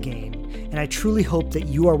everything to gain. And I truly hope that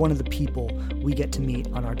you are one of the people we get to meet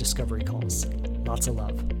on our discovery calls. Lots of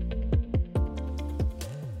love.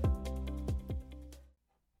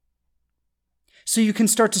 So you can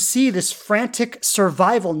start to see this frantic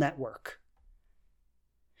survival network.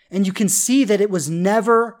 And you can see that it was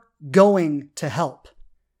never going to help.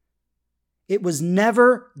 It was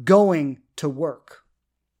never going to work.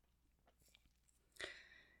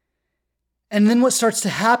 And then what starts to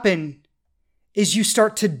happen is you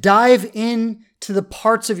start to dive into the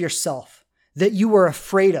parts of yourself that you were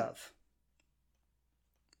afraid of.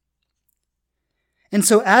 And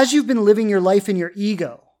so as you've been living your life in your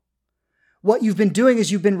ego, what you've been doing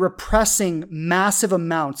is you've been repressing massive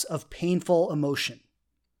amounts of painful emotion.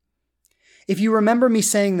 If you remember me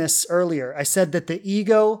saying this earlier, I said that the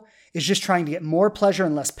ego is just trying to get more pleasure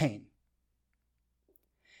and less pain.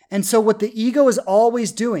 And so what the ego is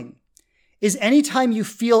always doing is anytime you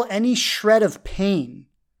feel any shred of pain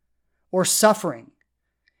or suffering,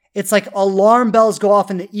 it's like alarm bells go off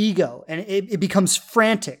in the ego and it becomes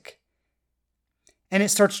frantic and it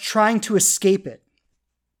starts trying to escape it.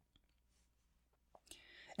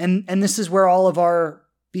 And this is where all of our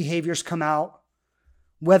behaviors come out,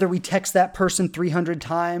 whether we text that person 300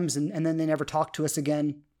 times and then they never talk to us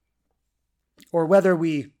again, or whether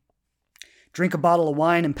we drink a bottle of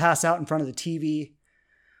wine and pass out in front of the TV,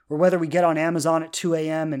 or whether we get on Amazon at 2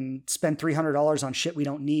 a.m. and spend $300 on shit we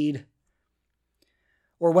don't need,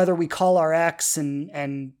 or whether we call our ex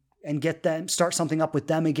and get them, start something up with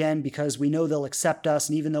them again because we know they'll accept us,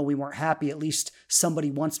 and even though we weren't happy, at least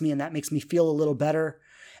somebody wants me and that makes me feel a little better.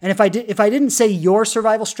 And if I didn't say your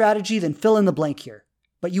survival strategy, then fill in the blank here.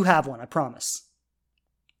 But you have one, I promise.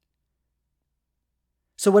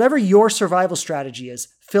 So whatever your survival strategy is,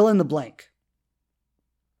 fill in the blank.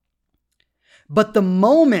 But the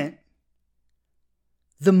moment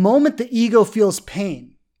the ego feels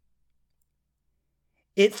pain,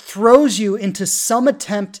 it throws you into some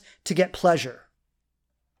attempt to get pleasure.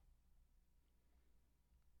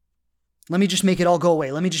 Let me just make it all go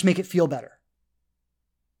away. Let me just make it feel better.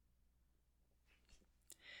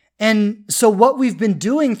 And so what we've been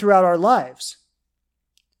doing throughout our lives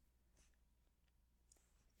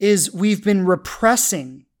is we've been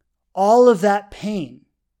repressing all of that pain.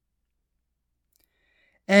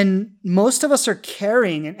 And most of us are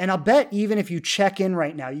carrying, and I'll bet even if you check in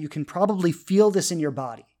right now, you can probably feel this in your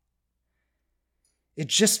body. It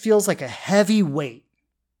just feels like a heavy weight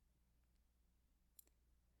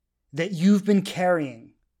that you've been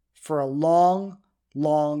carrying for a long,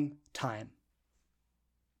 long time.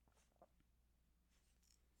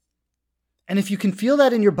 And if you can feel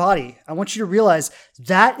that in your body, I want you to realize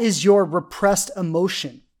that is your repressed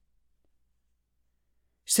emotion.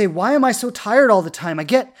 You say, why am I so tired all the time? I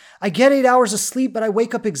get 8 hours of sleep, but I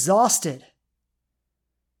wake up exhausted.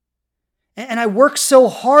 And I work so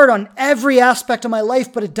hard on every aspect of my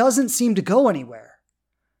life, but it doesn't seem to go anywhere.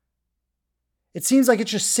 It seems like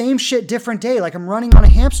it's just same shit, different day, like I'm running on a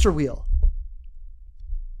hamster wheel.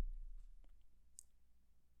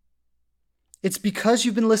 It's because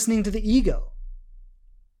you've been listening to the ego.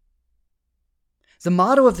 The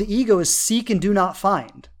motto of the ego is seek and do not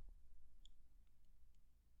find.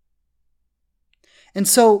 And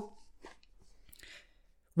so,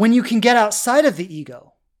 when you can get outside of the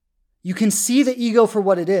ego, You can see the ego for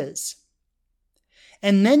what it is.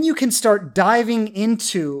 And then you can start diving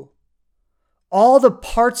into all the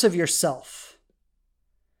parts of yourself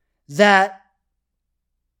that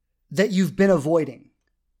you've been avoiding,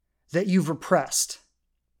 that you've repressed.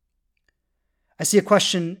 I see a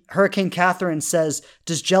question. Hurricane Catherine says,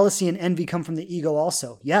 does jealousy and envy come from the ego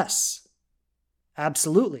also? Yes,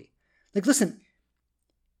 absolutely. Like, listen,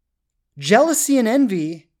 jealousy and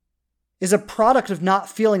envy is a product of not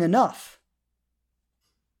feeling enough.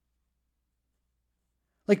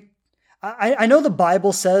 Like, I know the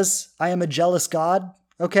Bible says I am a jealous God,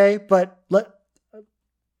 okay? But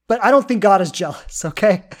I don't think God is jealous,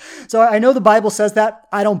 okay? So I know the Bible says that.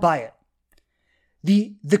 I don't buy it.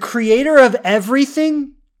 The creator of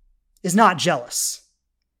everything is not jealous.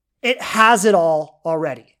 It has it all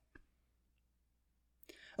already.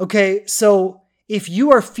 Okay, so if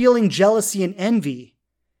you are feeling jealousy and envy,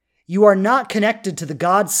 you are not connected to the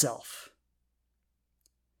God self.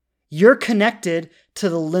 You're connected to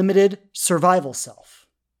the limited survival self.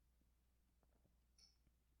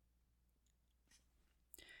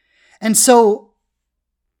 And so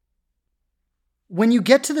when you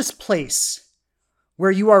get to this place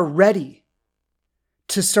where you are ready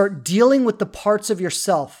to start dealing with the parts of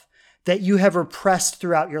yourself that you have repressed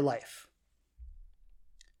throughout your life,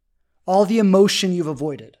 all the emotion you've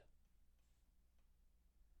avoided,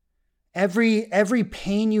 every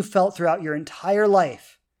pain you felt throughout your entire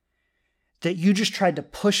life that you just tried to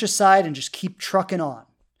push aside and just keep trucking on.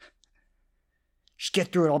 Just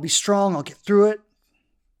get through it. I'll be strong. I'll get through it.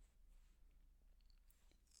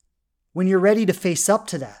 When you're ready to face up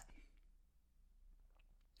to that,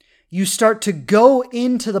 you start to go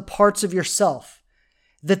into the parts of yourself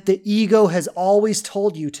that the ego has always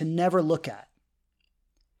told you to never look at.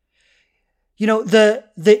 You know, the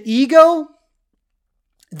ego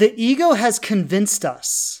has convinced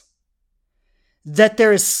us that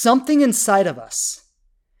there is something inside of us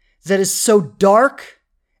that is so dark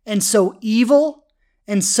and so evil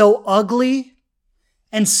and so ugly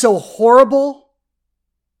and so horrible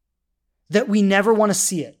that we never want to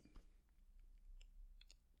see it.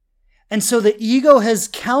 And so the ego has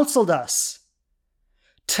counseled us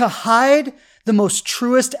to hide the most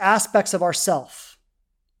truest aspects of ourself.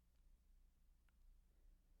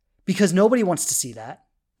 Because nobody wants to see that.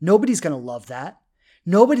 Nobody's going to love that.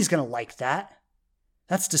 Nobody's going to like that.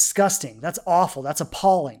 That's disgusting. That's awful. That's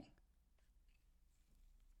appalling.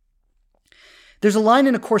 There's a line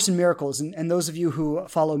in A Course in Miracles, and those of you who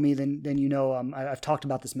follow me, then you know I've talked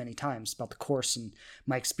about this many times, about the Course and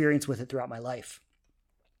my experience with it throughout my life.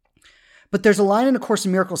 But there's a line in A Course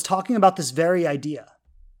in Miracles talking about this very idea,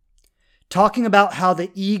 talking about how the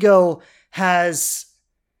ego has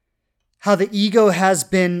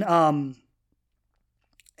been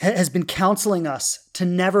counseling us to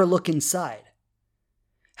never look inside,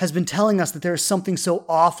 has been telling us that there is something so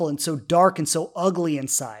awful and so dark and so ugly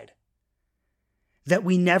inside that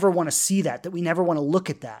we never want to see that we never want to look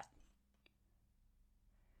at that.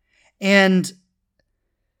 And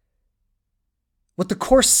what the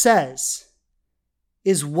Course says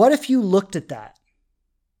is, what if you looked at that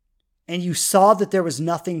and you saw that there was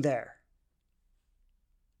nothing there?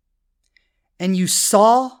 And you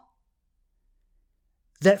saw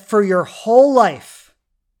that for your whole life,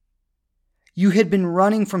 you had been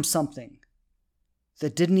running from something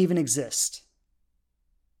that didn't even exist.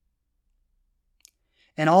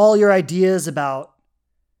 And all your ideas about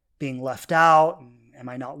being left out, and am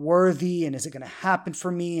I not worthy, and is it going to happen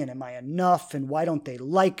for me, and am I enough, and why don't they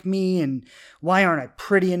like me, and why aren't I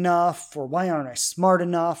pretty enough, or why aren't I smart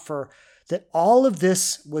enough, or that all of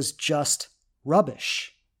this was just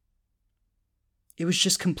rubbish. It was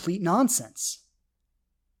just complete nonsense.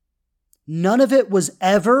 None of it was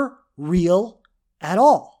ever real at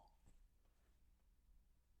all.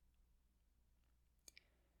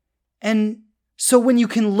 And so when you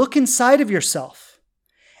can look inside of yourself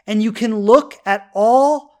and you can look at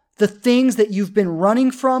all the things that you've been running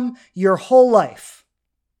from your whole life,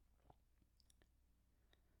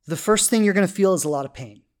 the first thing you're going to feel is a lot of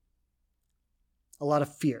pain, a lot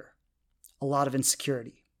of fear, a lot of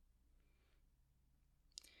insecurity.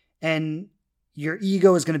 And your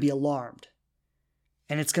ego is going to be alarmed.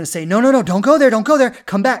 And it's going to say, no, don't go there.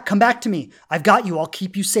 Come back to me. I've got you. I'll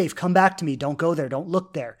keep you safe. Come back to me. Don't go there. Don't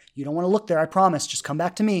look there. You don't want to look there. I promise. Just come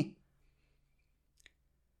back to me.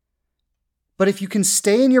 But if you can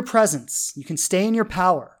stay in your presence, you can stay in your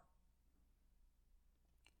power,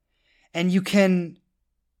 and you can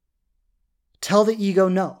tell the ego,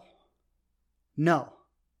 no,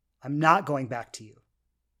 I'm not going back to you.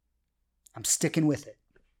 I'm sticking with it.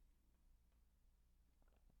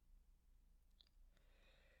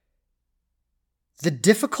 the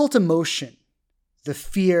difficult emotion, the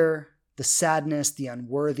fear, the sadness, the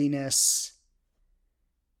unworthiness,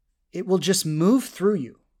 it will just move through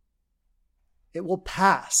you. It will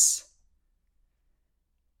pass.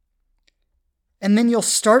 And then you'll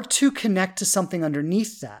start to connect to something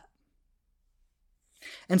underneath that.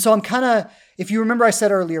 And so if you remember I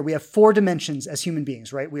said earlier, we have 4 dimensions as human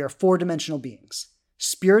beings, right? We are 4-dimensional beings: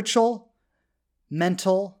 spiritual,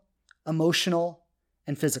 mental, emotional,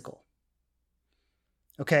 and physical.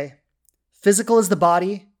 Okay? Physical is the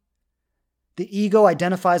body. The ego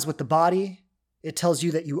identifies with the body. It tells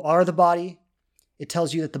you that you are the body. It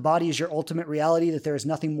tells you that the body is your ultimate reality, that there is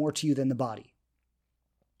nothing more to you than the body.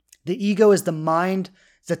 The ego is the mind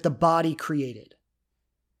that the body created.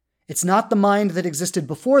 It's not the mind that existed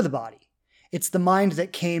before the body. It's the mind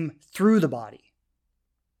that came through the body.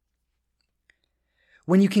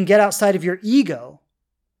 When you can get outside of your ego,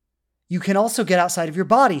 you can also get outside of your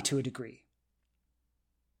body to a degree.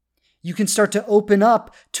 You can start to open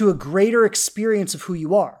up to a greater experience of who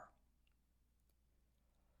you are.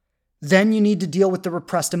 Then you need to deal with the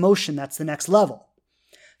repressed emotion. That's the next level.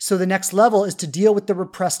 So the next level is to deal with the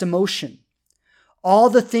repressed emotion. All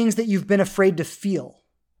the things that you've been afraid to feel.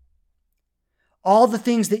 All the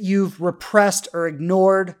things that you've repressed or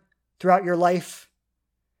ignored throughout your life.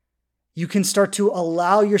 You can start to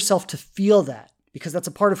allow yourself to feel that, because that's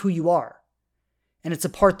a part of who you are. And it's a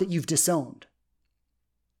part that you've disowned.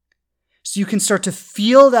 So you can start to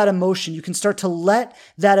feel that emotion. You can start to let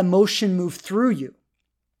that emotion move through you.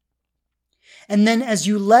 And then as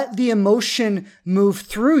you let the emotion move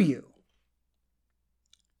through you,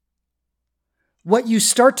 what you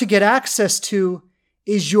start to get access to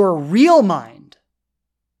is your real mind.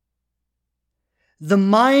 The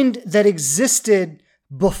mind that existed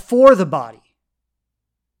before the body.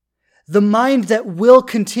 The mind that will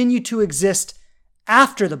continue to exist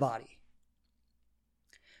after the body.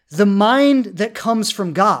 The mind that comes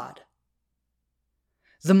from God.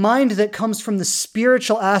 The mind that comes from the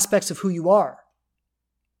spiritual aspects of who you are.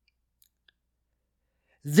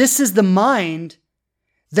 This is the mind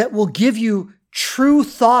that will give you true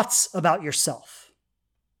thoughts about yourself.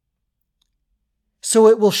 So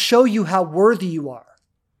it will show you how worthy you are,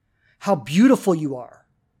 how beautiful you are,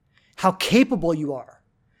 how capable you are,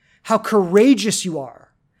 how courageous you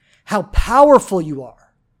are, how powerful you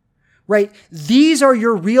are, right? These are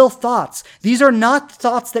your real thoughts. These are not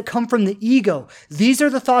thoughts that come from the ego. These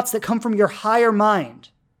are the thoughts that come from your higher mind,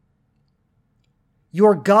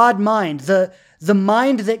 your God mind, the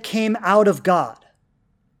mind that came out of God.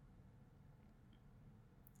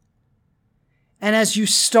 And as you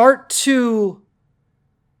start to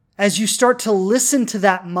listen to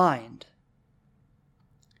that mind,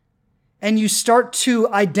 and you start to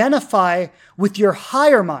identify with your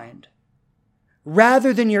higher mind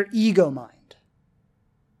rather than your ego mind.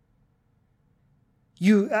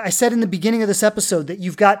 I said in the beginning of this episode that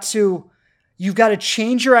you've got to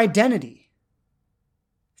change your identity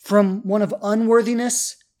from one of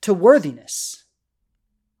unworthiness to worthiness.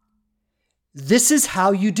 This is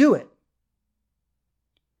how you do it.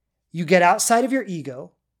 You get outside of your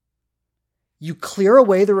ego, you clear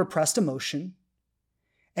away the repressed emotion,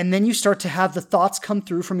 and then you start to have the thoughts come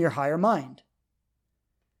through from your higher mind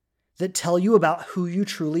that tell you about who you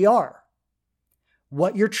truly are,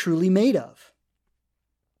 what you're truly made of.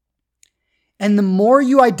 And the more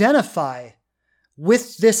you identify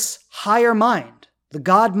with this higher mind, the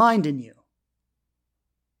God mind in you,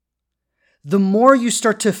 the more you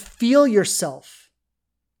start to feel yourself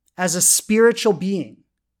as a spiritual being,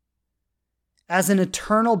 as an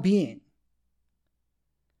eternal being,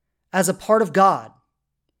 as a part of God,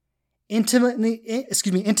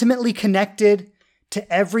 intimately connected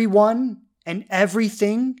to everyone and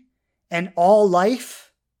everything and all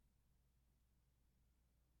life,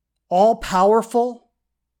 all powerful,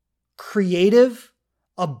 creative,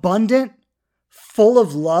 abundant, full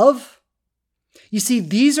of love. You see,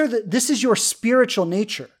 this is your spiritual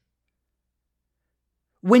nature.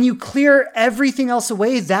 When you clear everything else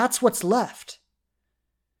away, that's what's left.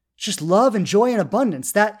 It's just love and joy and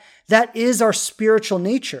abundance. That is our spiritual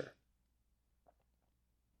nature.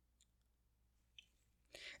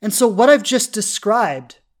 And so what I've just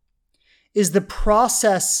described is the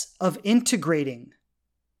process of integrating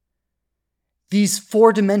these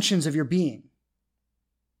 4 dimensions of your being: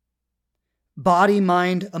 body,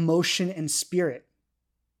 mind, emotion, and spirit.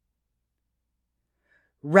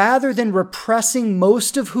 Rather than repressing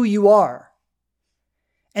most of who you are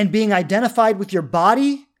and being identified with your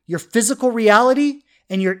body, your physical reality,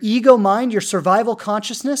 and your ego mind, your survival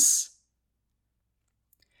consciousness,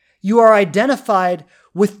 you are identified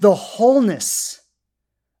with the wholeness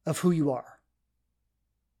of who you are.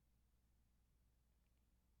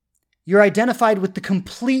 You're identified with the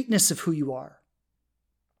completeness of who you are.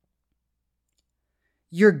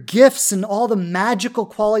 Your gifts and all the magical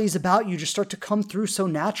qualities about you just start to come through so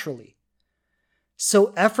naturally,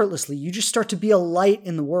 so effortlessly. You just start to be a light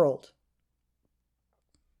in the world.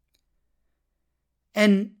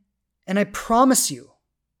 And I promise you,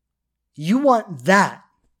 you want that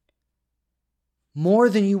more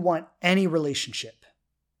than you want any relationship.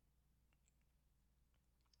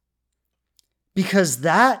 Because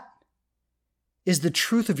that is the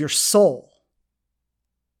truth of your soul.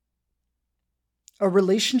 A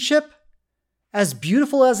relationship, as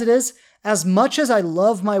beautiful as it is, as much as I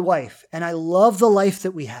love my wife and I love the life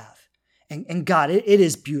that we have, and God, it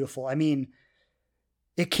is beautiful. I mean,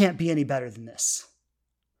 it can't be any better than this.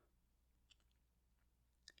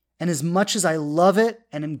 And as much as I love it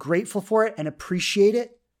and am grateful for it and appreciate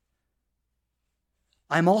it,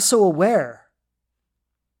 I'm also aware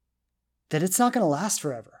that it's not going to last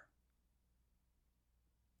forever.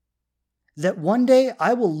 That one day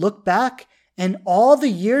I will look back and all the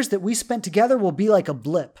years that we spent together will be like a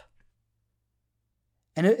blip.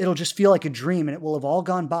 And it'll just feel like a dream, and it will have all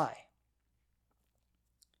gone by.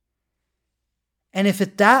 And if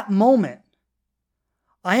at that moment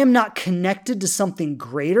I am not connected to something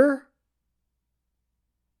greater,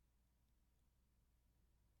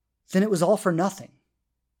 then it was all for nothing.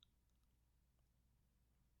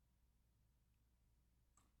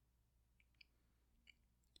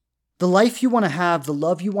 The life you want to have, the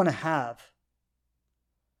love you want to have,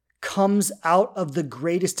 comes out of the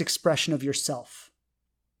greatest expression of yourself.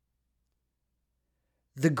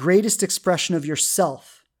 The greatest expression of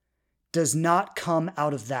yourself does not come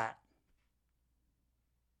out of that.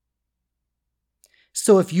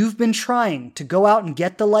 So if you've been trying to go out and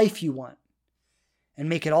get the life you want and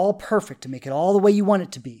make it all perfect and make it all the way you want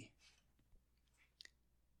it to be,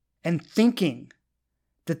 and thinking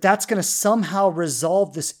that that's going to somehow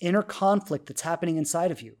resolve this inner conflict that's happening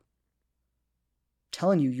inside of you, I'm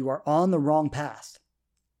telling you, you are on the wrong path.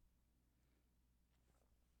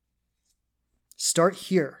 Start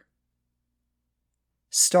here.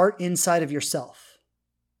 Start inside of yourself.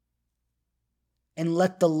 And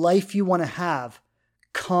let the life you want to have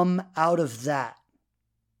come out of that.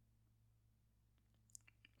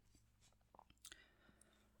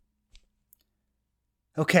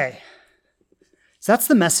 Okay. So that's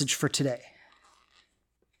the message for today.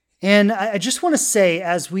 And I just want to say,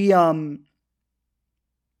 as we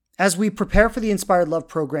prepare for the Inspired Love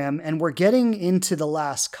program, and we're getting into the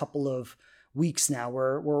last couple of weeks now,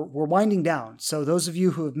 we're winding down. So those of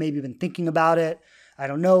you who have maybe been thinking about it, I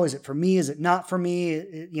don't know, is it for me? Is it not for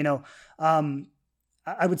me?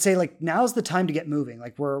 I would say, like, now's the time to get moving.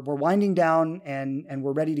 Like, we're winding down and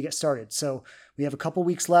we're ready to get started. So we have a couple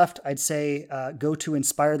weeks left. I'd say go to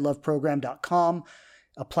inspiredloveprogram.com,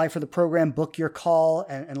 apply for the program, book your call,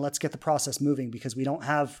 and let's get the process moving, because we don't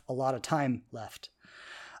have a lot of time left.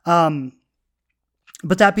 But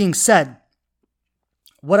that being said,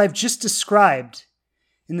 what I've just described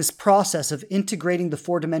in this process of integrating the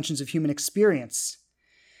 4 dimensions of human experience,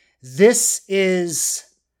 this is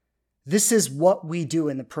what we do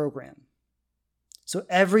in the program. So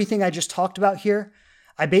everything I just talked about here,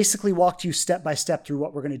 I basically walked you step by step through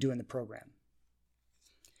what we're going to do in the program.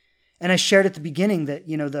 And I shared at the beginning that,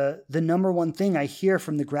 the number one thing I hear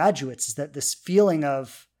from the graduates is that this feeling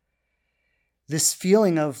of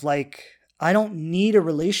like, I don't need a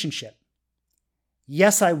relationship.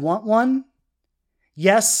 Yes, I want one.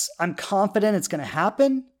 Yes, I'm confident it's going to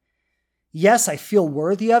happen. Yes, I feel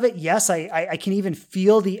worthy of it. Yes, I can even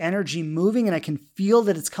feel the energy moving, and I can feel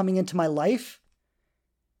that it's coming into my life.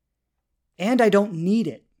 And I don't need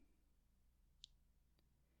it.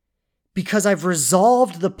 Because I've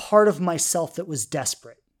resolved the part of myself that was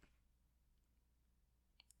desperate.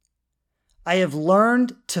 I have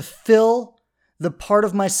learned to fill the part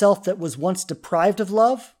of myself that was once deprived of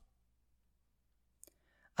love.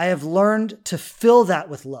 I have learned to fill that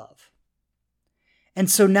with love. And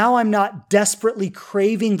so now I'm not desperately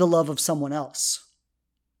craving the love of someone else.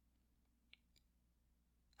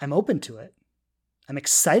 I'm open to it. I'm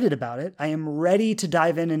excited about it. I am ready to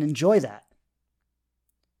dive in and enjoy that.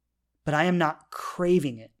 But I am not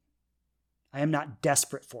craving it. I am not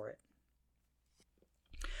desperate for it.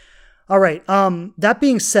 All right. That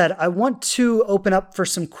being said, I want to open up for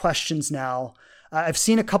some questions now. I've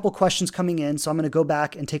seen a couple questions coming in, so I'm going to go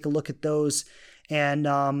back and take a look at those. And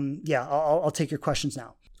I'll take your questions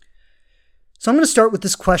now. So I'm going to start with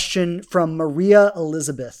this question from Maria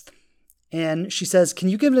Elizabeth. And she says, can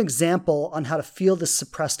you give an example on how to feel this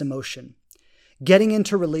suppressed emotion? Getting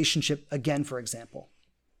into a relationship again, for example.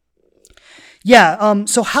 Yeah,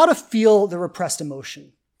 so how to feel the repressed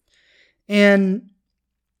emotion. And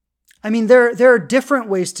I mean, there are different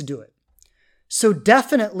ways to do it. So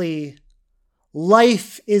definitely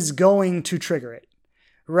life is going to trigger it,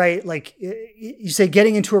 right? Like you say,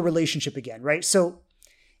 getting into a relationship again, right? So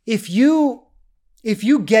if you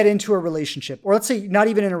get into a relationship, or let's say not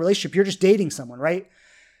even in a relationship, you're just dating someone, right?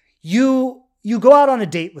 You go out on a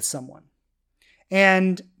date with someone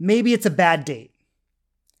and maybe it's a bad date.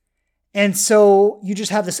 And so you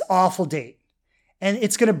just have this awful date and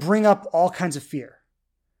it's going to bring up all kinds of fear,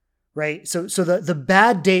 right? So the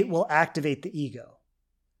bad date will activate the ego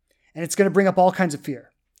and it's going to bring up all kinds of fear.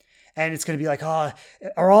 And it's going to be like, oh,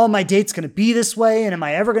 are all my dates going to be this way? And am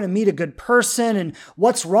I ever going to meet a good person? And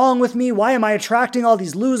what's wrong with me? Why am I attracting all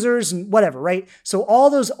these losers and whatever, right? So all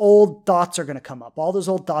those old thoughts are going to come up. All those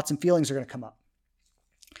old thoughts and feelings are going to come up.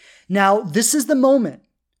 Now, this is the moment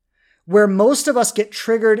where most of us get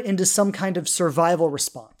triggered into some kind of survival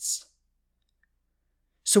response.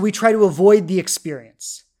 So we try to avoid the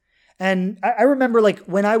experience. And I remember like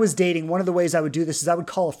when I was dating, one of the ways I would do this is I would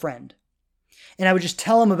call a friend. And I would just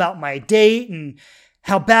tell him about my date and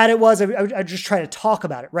how bad it was. I'd just try to talk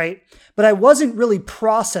about it, right? But I wasn't really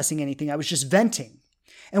processing anything. I was just venting.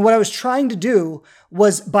 And what I was trying to do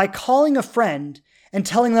was by calling a friend and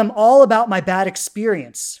telling them all about my bad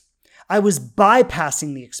experience, I was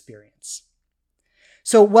bypassing the experience.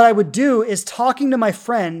 So what I would do is talking to my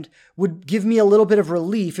friend would give me a little bit of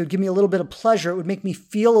relief. It would give me a little bit of pleasure. It would make me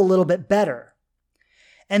feel a little bit better.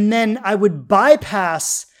 And then I would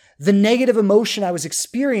bypass the negative emotion I was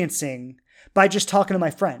experiencing by just talking to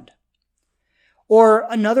my friend. Or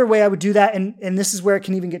another way I would do that, and this is where it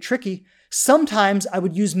can even get tricky, sometimes I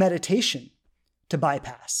would use meditation to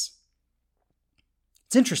bypass.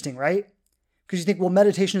 It's interesting, right? Because you think, well,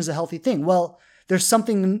 meditation is a healthy thing. Well, there's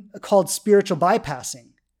something called spiritual bypassing.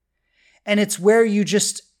 And it's where you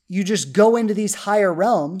just go into these higher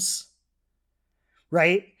realms,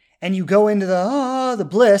 right? And you go into the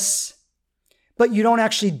bliss, but you don't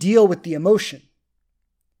actually deal with the emotion.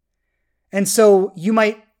 And so you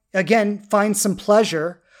might, again, find some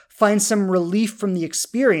pleasure, find some relief from the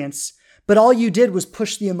experience, but all you did was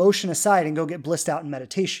push the emotion aside and go get blissed out in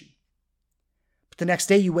meditation. But the next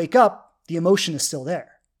day you wake up, the emotion is still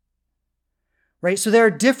there, right? So there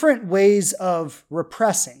are different ways of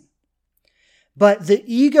repressing, but the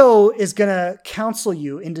ego is going to counsel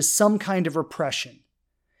you into some kind of repression.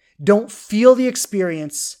 Don't feel the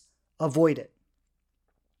experience, avoid it.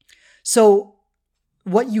 So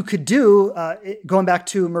what you could do, going back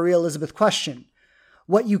to Maria Elizabeth's question,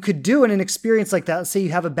 what you could do in an experience like that, let's say you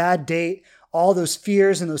have a bad date, all those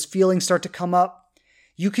fears and those feelings start to come up,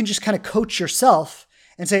 you can just kind of coach yourself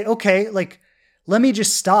and say, okay, like, let me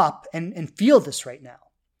just stop and feel this right now.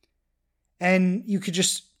 And you could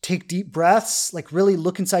just take deep breaths, like really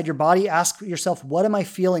look inside your body, ask yourself, what am I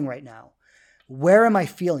feeling right now? Where am I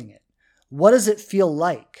feeling it? What does it feel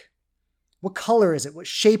like? What color is it? What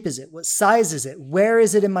shape is it? What size is it? Where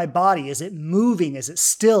is it in my body? Is it moving? Is it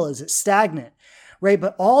still? Is it stagnant? Right?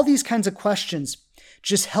 But all these kinds of questions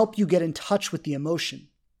just help you get in touch with the emotion.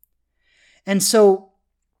 And so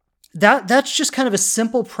that's just kind of a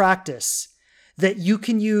simple practice that you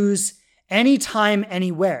can use anytime,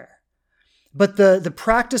 anywhere. But the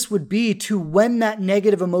practice would be to, when that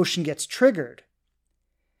negative emotion gets triggered,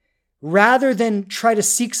 rather than try to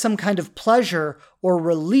seek some kind of pleasure or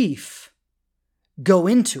relief, go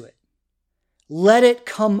into it. Let it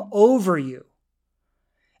come over you.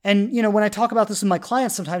 And, when I talk about this with my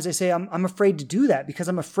clients, sometimes they say, I'm afraid to do that because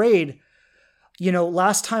I'm afraid,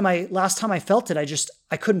 last time I felt it,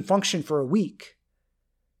 I couldn't function for a week.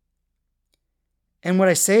 And what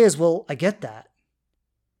I say is, well, I get that.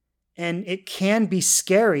 And it can be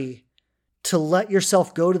scary to let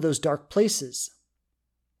yourself go to those dark places.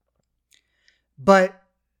 But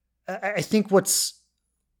I think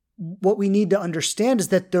what we need to understand is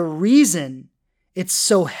that the reason it's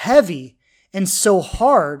so heavy and so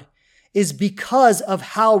hard is because of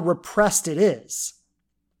how repressed it is.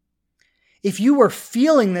 If you were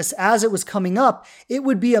feeling this as it was coming up, it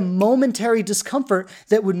would be a momentary discomfort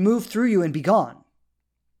that would move through you and be gone.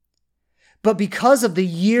 But because of the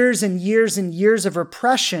years and years and years of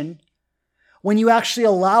repression, when you actually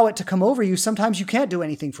allow it to come over you, sometimes you can't do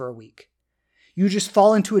anything for a week. You just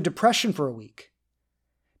fall into a depression for a week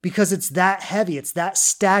because it's that heavy, it's that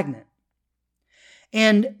stagnant.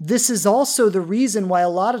 And this is also the reason why a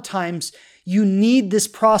lot of times you need this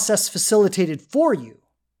process facilitated for you.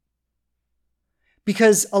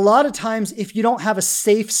 Because a lot of times, if you don't have a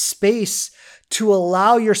safe space to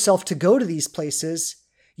allow yourself to go to these places,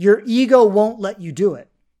 your ego won't let you do it.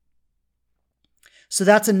 So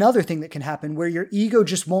that's another thing that can happen, where your ego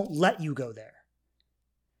just won't let you go there.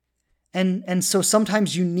 And so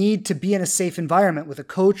sometimes you need to be in a safe environment with a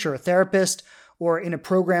coach or a therapist or in a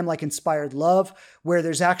program like Inspired Love, where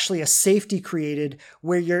there's actually a safety created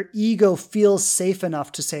where your ego feels safe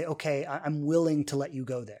enough to say, okay, I'm willing to let you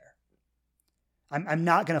go there. I'm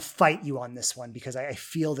not going to fight you on this one because I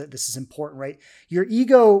feel that this is important, right? Your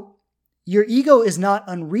ego is not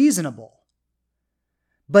unreasonable,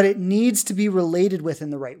 but it needs to be related with in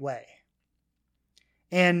the right way.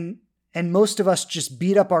 And most of us just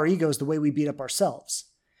beat up our egos the way we beat up ourselves.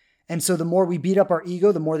 And so the more we beat up our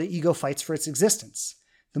ego, the more the ego fights for its existence.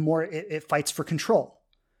 The more it fights for control,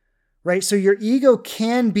 right? So your ego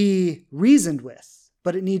can be reasoned with,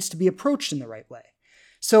 but it needs to be approached in the right way.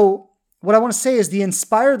 So what I want to say is the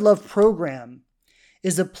Inspired Love program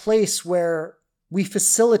is a place where we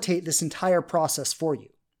facilitate this entire process for you.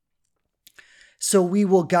 So we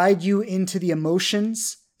will guide you into the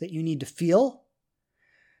emotions that you need to feel.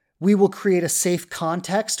 We will create a safe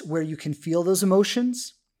context where you can feel those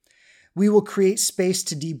emotions. We will create space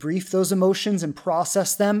to debrief those emotions and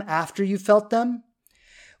process them after you felt them.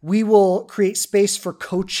 We will create space for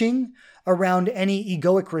coaching around any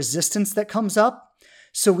egoic resistance that comes up,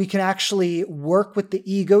 so we can actually work with the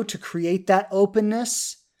ego to create that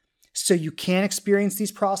openness so you can experience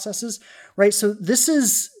these processes, right? So this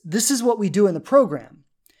is what we do in the program.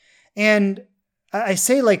 And I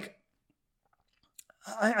say, like,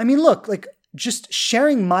 I mean, look, like, just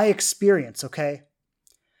sharing my experience, okay?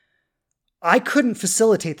 I couldn't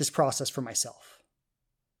facilitate this process for myself.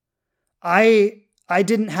 I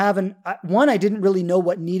didn't have I didn't really know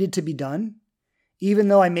what needed to be done. Even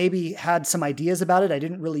though I maybe had some ideas about it, I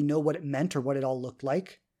didn't really know what it meant or what it all looked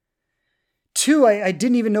like. 2, I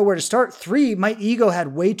didn't even know where to start. 3, my ego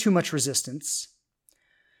had way too much resistance.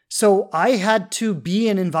 So I had to be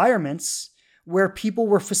in environments where people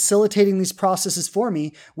were facilitating these processes for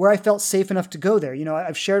me, where I felt safe enough to go there. You know,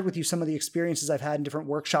 I've shared with you some of the experiences I've had in different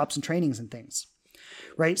workshops and trainings and things,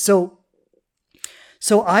 right? So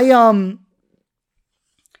I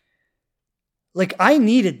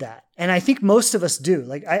needed that. And I think most of us do.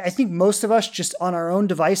 Like, I think most of us just on our own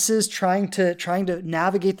devices, trying to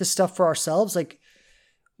navigate this stuff for ourselves, like,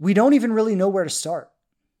 we don't even really know where to start.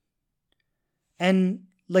 And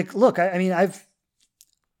like, look, I mean,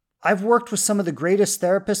 I've worked with some of the greatest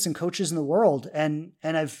therapists and coaches in the world, and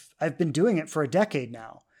I've been doing it for a decade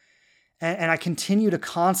now. And I continue to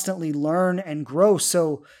constantly learn and grow.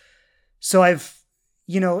 So I've,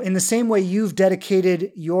 you know, in the same way you've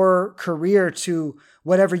dedicated your career to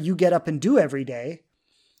whatever you get up and do every day,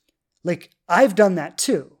 like, I've done that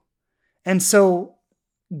too. And so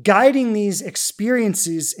guiding these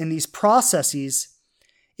experiences and these processes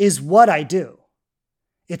is what I do.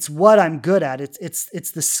 It's what I'm good at.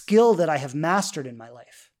 It's the skill that I have mastered in my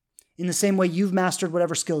life, in the same way you've mastered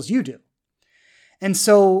whatever skills you do. And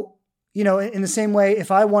so, you know, in the same way, if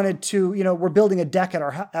I wanted to, you know, we're building a deck at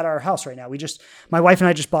our house right now. My wife and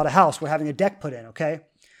I just bought a house. We're having a deck put in, okay?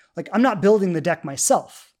 Like, I'm not building the deck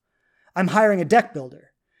myself. I'm hiring a deck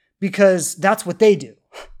builder because that's what they do,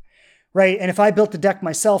 right? And if I built the deck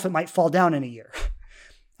myself, it might fall down in a year.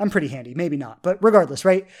 I'm pretty handy, maybe not, but regardless,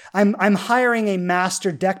 right? I'm hiring a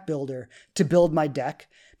master deck builder to build my deck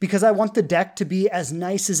because I want the deck to be as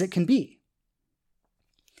nice as it can be.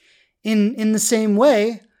 In the same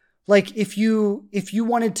way, like, if you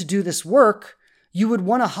wanted to do this work, you would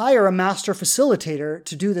want to hire a master facilitator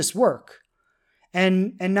to do this work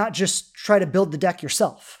and not just try to build the deck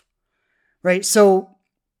yourself, right? So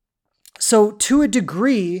to a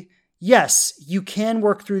degree, yes, you can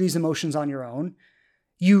work through these emotions on your own.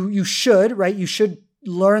 You should, right? You should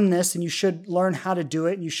learn this, and you should learn how to do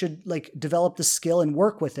it, and you should, like, develop the skill and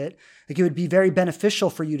work with it. Like, it would be very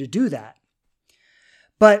beneficial for you to do that.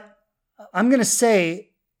 But I'm going to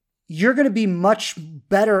say you're going to be much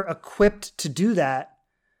better equipped to do that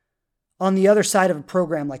on the other side of a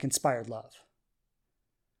program like Inspired Love,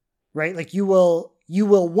 right? Like, you will,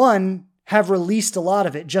 1, have released a lot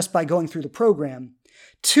of it just by going through the program.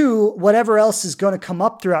 2, whatever else is going to come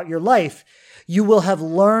up throughout your life, you will have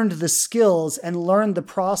learned the skills and learned the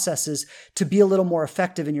processes to be a little more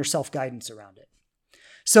effective in your self-guidance around it.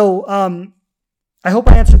 So I hope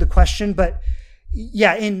I answered the question, but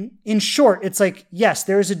yeah, in short, it's like, yes,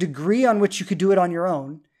 there is a degree on which you could do it on your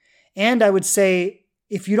own. And I would say,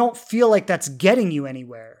 if you don't feel like that's getting you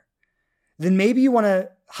anywhere, then maybe you want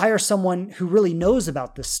to hire someone who really knows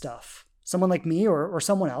about this stuff. Someone like me or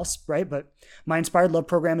someone else, right? But my Inspired Love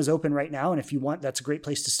program is open right now. And if you want, that's a great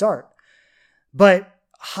place to start. But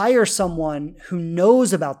hire someone who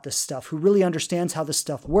knows about this stuff, who really understands how this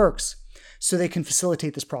stuff works, so they can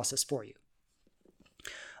facilitate this process for you.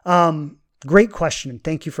 Great question.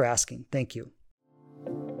 Thank you for asking. Thank you.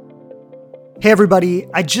 Hey everybody,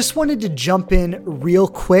 I just wanted to jump in real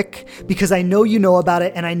quick because I know you know about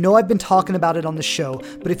it and I know I've been talking about it on the show,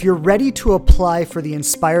 but if you're ready to apply for the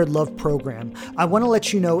Inspired Love program, I want to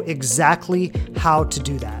let you know exactly how to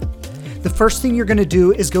do that. The first thing you're going to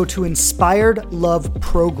do is go to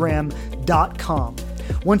inspiredloveprogram.com.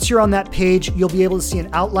 Once you're on that page, you'll be able to see an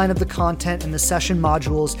outline of the content and the session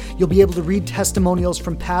modules. You'll be able to read testimonials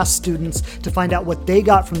from past students to find out what they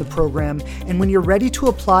got from the program. And when you're ready to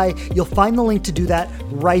apply, you'll find the link to do that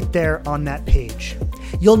right there on that page.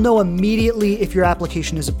 You'll know immediately if your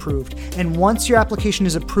application is approved. And once your application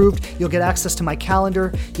is approved, you'll get access to my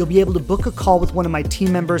calendar. You'll be able to book a call with one of my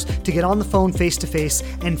team members to get on the phone face-to-face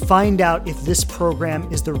and find out if this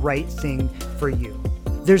program is the right thing for you.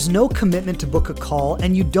 There's no commitment to book a call,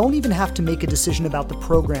 and you don't even have to make a decision about the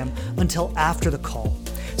program until after the call.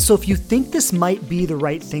 So if you think this might be the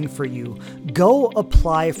right thing for you, go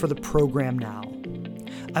apply for the program now.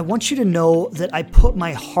 I want you to know that I put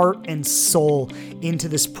my heart and soul into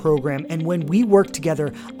this program, and when we work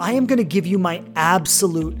together, I am going to give you my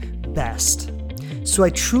absolute best. So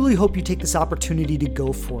I truly hope you take this opportunity to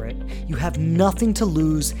go for it. You have nothing to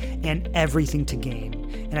lose and everything to gain.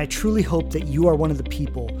 And I truly hope that you are one of the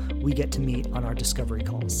people we get to meet on our discovery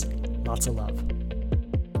calls. Lots of love.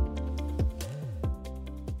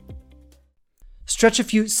 Stretch a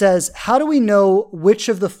Few says, how do we know which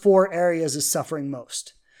of the 4 areas is suffering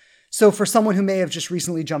most? So for someone who may have just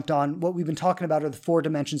recently jumped on, what we've been talking about are the 4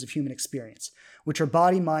 dimensions of human experience, which are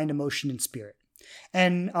body, mind, emotion, and spirit.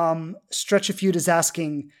 And Stretch a Few is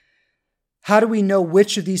asking, how do we know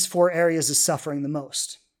which of these 4 areas is suffering the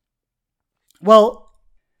most? Well,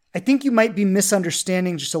 I think you might be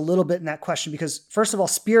misunderstanding just a little bit in that question because, first of all,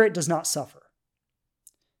 spirit does not suffer.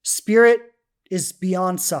 Spirit is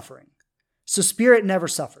beyond suffering. So spirit never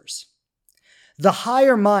suffers. The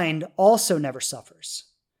higher mind also never suffers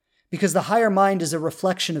because the higher mind is a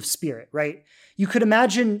reflection of spirit, right? You could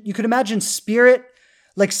imagine spirit,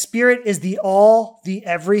 like spirit is the all, the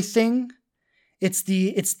everything. It's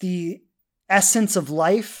the essence of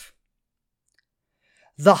life.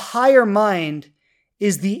 The higher mind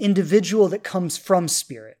is the individual that comes from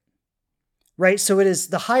spirit, right? So it is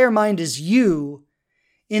the higher mind is you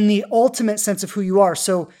in the ultimate sense of who you are.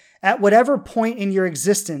 So at whatever point in your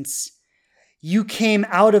existence, you came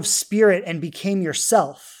out of spirit and became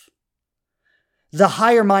yourself. The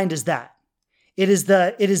higher mind is that. It is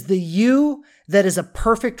the you that is a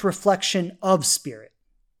perfect reflection of spirit.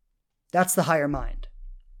 That's the higher mind.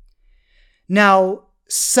 Now,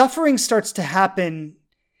 suffering starts to happen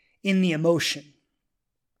in the emotion.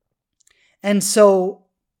 And so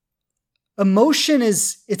emotion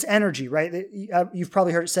it's energy, right? You've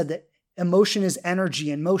probably heard it said that emotion is energy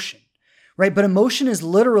in motion, right? But emotion is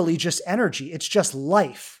literally just energy. It's just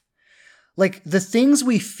life. Like the things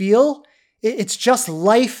we feel, it's just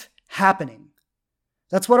life happening.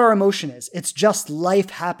 That's what our emotion is. It's just life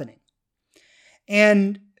happening.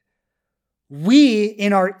 And we,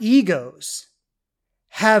 in our egos,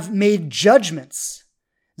 have made judgments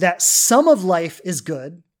that some of life is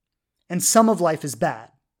good and some of life is bad.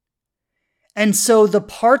 And so the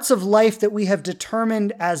parts of life that we have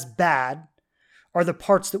determined as bad are the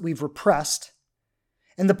parts that we've repressed,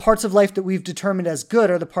 and the parts of life that we've determined as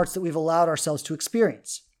good are the parts that we've allowed ourselves to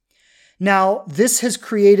experience. Now, this has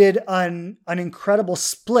created an incredible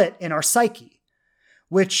split in our psyche,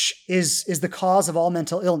 which is the cause of all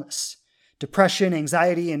mental illness, depression,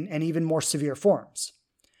 anxiety, and even more severe forms.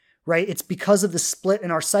 Right? It's because of the split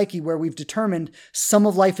in our psyche where we've determined some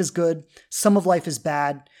of life is good, some of life is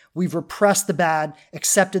bad. We've repressed the bad,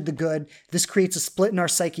 accepted the good. This creates a split in our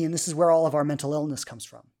psyche, and this is where all of our mental illness comes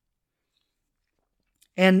from.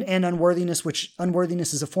 And unworthiness, which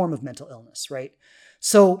unworthiness is a form of mental illness, right?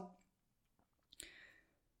 So,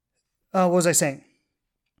 what was I saying?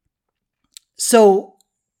 So,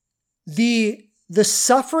 the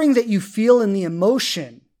suffering that you feel in the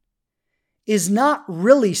emotion is not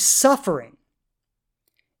really suffering.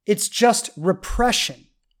 It's just repression.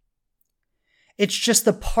 It's just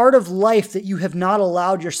the part of life that you have not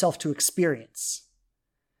allowed yourself to experience.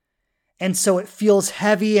 And so it feels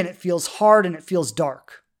heavy and it feels hard and it feels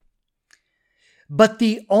dark. But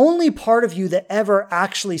the only part of you that ever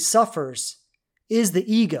actually suffers is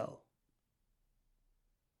the ego,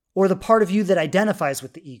 or the part of you that identifies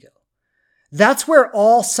with the ego. That's where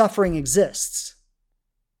all suffering exists.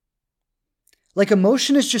 Like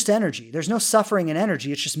emotion is just energy. There's no suffering in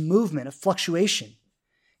energy. It's just movement, a fluctuation.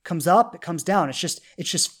 It comes up, it comes down. It's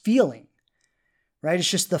just feeling, right? It's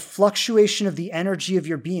just the fluctuation of the energy of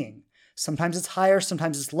your being. Sometimes it's higher,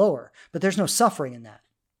 sometimes it's lower, but there's no suffering in that.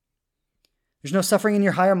 There's no suffering in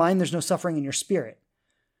your higher mind. There's no suffering in your spirit.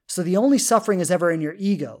 So the only suffering is ever in your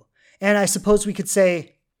ego. And I suppose we could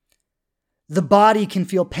say the body can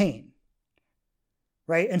feel pain,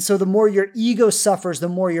 right? And so the more your ego suffers, the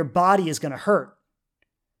more your body is going to hurt,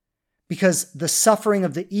 because the suffering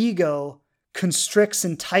of the ego constricts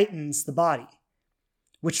and tightens the body,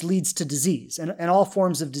 which leads to disease. And all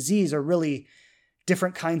forms of disease are really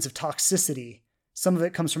different kinds of toxicity. Some of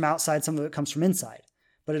it comes from outside, some of it comes from inside,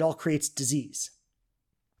 but it all creates disease.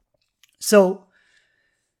 So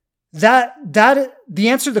the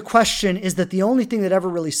answer to the question is that the only thing that ever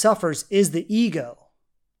really suffers is the ego.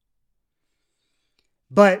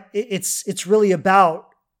 But it's really about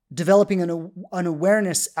developing an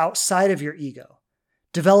awareness outside of your ego,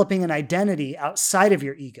 developing an identity outside of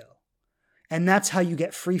your ego. And that's how you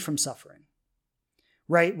get free from suffering,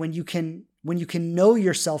 right? When you can know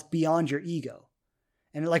yourself beyond your ego.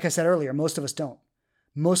 And like I said earlier, most of us don't.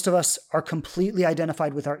 Most of us are completely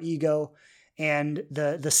identified with our ego, and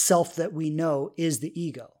the self that we know is the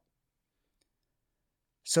ego.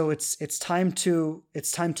 So it's time to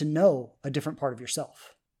know a different part of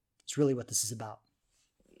yourself. It's really what this is about.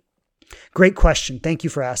 Great question. Thank you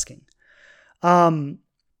for asking. Okay,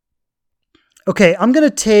 I'm going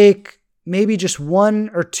to take maybe just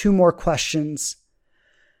one or two more questions.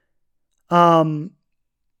 Okay,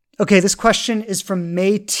 this question is from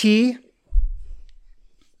May T.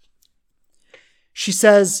 She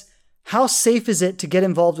says, how safe is it to get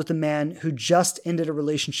involved with a man who just ended a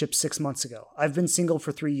relationship 6 months ago? I've been single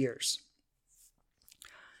for 3 years.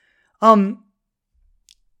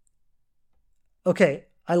 Okay,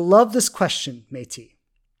 I love this question, May T.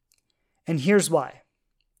 And here's why.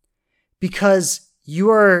 Because you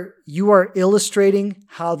are illustrating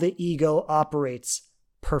how the ego operates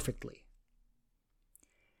perfectly.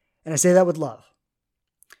 And I say that with love.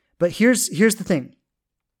 But here's the thing.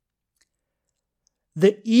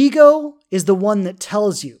 The ego is the one that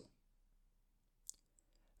tells you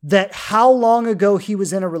that how long ago he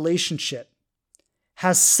was in a relationship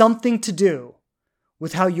has something to do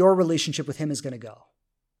with how your relationship with him is going to go.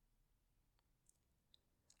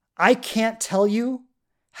 I can't tell you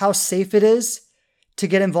how safe it is to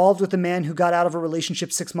get involved with a man who got out of a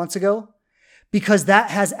relationship 6 months ago, because that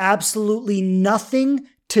has absolutely nothing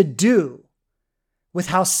to do with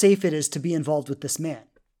how safe it is to be involved with this man.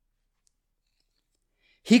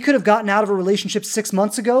 He could have gotten out of a relationship 6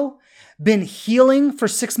 months ago, been healing for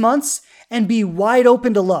 6 months, and be wide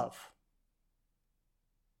open to love.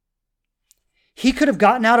 He could have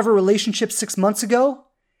gotten out of a relationship 6 months ago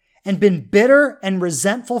and been bitter and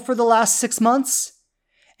resentful for the last 6 months,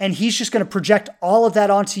 and he's just going to project all of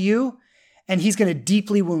that onto you, and he's going to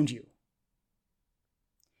deeply wound you.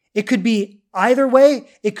 It could be either way.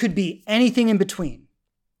 It could be anything in between.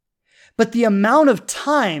 But the amount of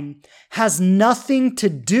time has nothing to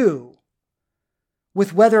do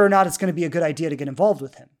with whether or not it's going to be a good idea to get involved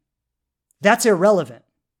with him. That's irrelevant.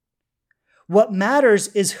 What matters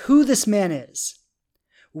is who this man is,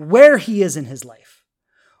 where he is in his life,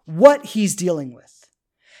 what he's dealing with,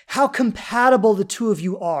 how compatible the two of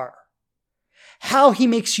you are, how he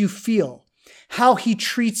makes you feel, how he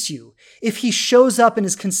treats you, if he shows up and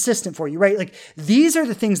is consistent for you, right? Like, these are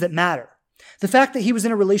the things that matter. The fact that he was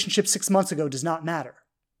in a relationship 6 months ago does not matter.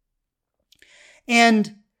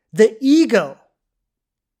 And the ego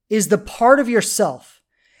is the part of yourself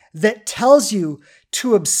that tells you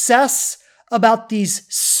to obsess about these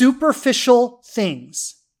superficial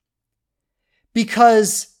things,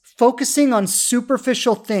 because focusing on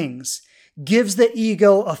superficial things gives the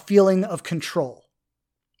ego a feeling of control,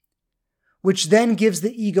 which then gives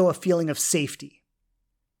the ego a feeling of safety.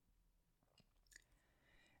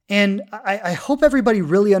 And I hope everybody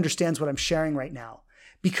really understands what I'm sharing right now,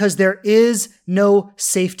 because there is no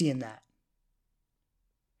safety in that.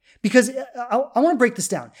 Because I want to break this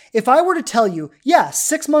down. If I were to tell you, yeah,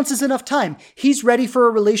 6 months is enough time, he's ready for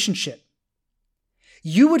a relationship,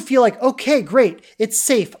 you would feel like, okay, great, it's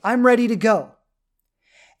safe, I'm ready to go.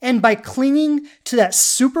 And by clinging to that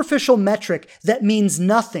superficial metric that means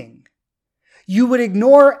nothing, you would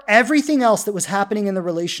ignore everything else that was happening in the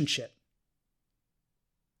relationship.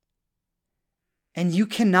 And you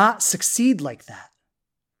cannot succeed like that.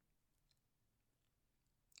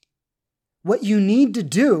 What you need to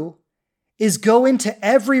do is go into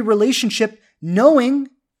every relationship knowing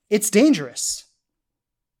it's dangerous.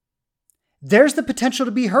 There's the potential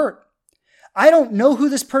to be hurt. I don't know who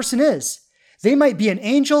this person is. They might be an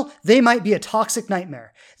angel. They might be a toxic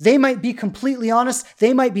nightmare. They might be completely honest.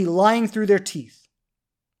 They might be lying through their teeth.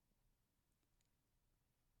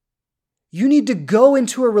 You need to go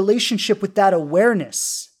into a relationship with that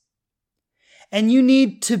awareness. And you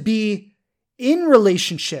need to be in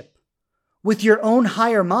relationship with your own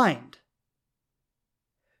higher mind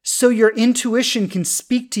so your intuition can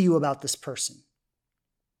speak to you about this person.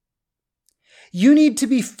 You need to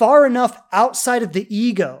be far enough outside of the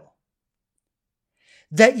ego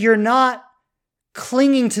that you're not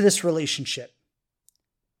clinging to this relationship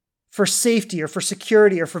for safety or for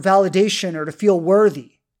security or for validation or to feel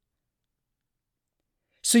worthy.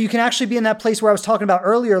 So you can actually be in that place where I was talking about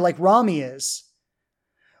earlier, like Rami is,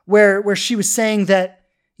 where she was saying that,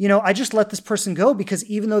 I just let this person go because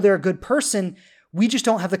even though they're a good person, we just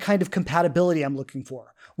don't have the kind of compatibility I'm looking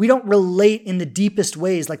for. We don't relate in the deepest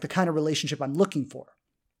ways like the kind of relationship I'm looking for.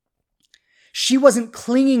 She wasn't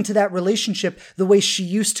clinging to that relationship the way she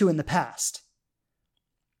used to in the past.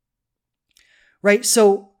 Right?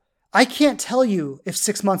 So I can't tell you if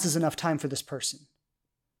 6 months is enough time for this person.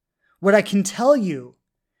 What I can tell you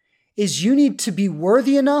is you need to be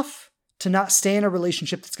worthy enough to not stay in a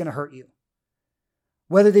relationship that's going to hurt you,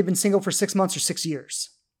 whether they've been single for 6 months or 6 years.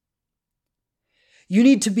 You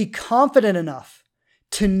need to be confident enough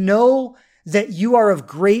to know that you are of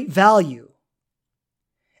great value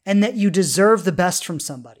and that you deserve the best from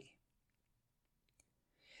somebody.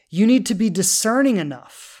 You need to be discerning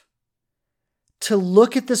enough to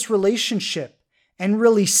look at this relationship and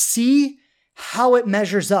really see how it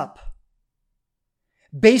measures up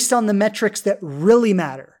based on the metrics that really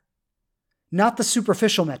matter, not the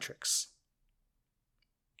superficial metrics.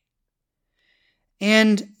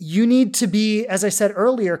 And you need to be, as I said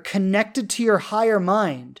earlier, connected to your higher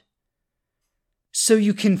mind so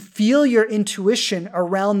you can feel your intuition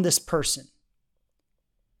around this person.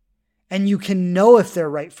 And you can know if they're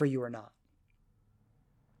right for you or not.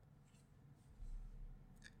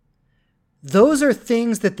 Those are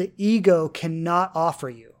things that the ego cannot offer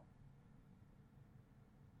you.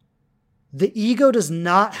 The ego does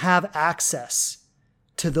not have access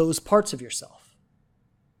to those parts of yourself.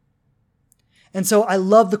 And so I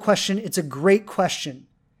love the question. It's a great question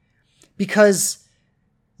because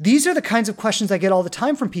these are the kinds of questions I get all the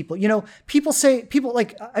time from people.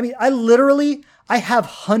 I have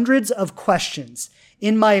hundreds of questions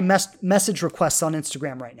in my message requests on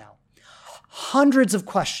Instagram right now. Hundreds of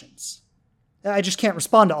questions. I just can't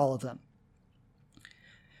respond to all of them.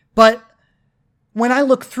 But when I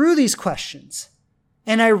look through these questions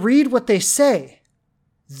and I read what they say,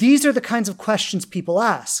 these are the kinds of questions people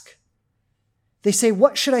ask. They say,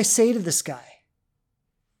 what should I say to this guy?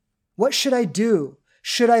 What should I do?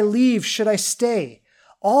 Should I leave? Should I stay?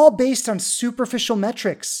 All based on superficial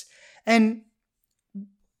metrics. And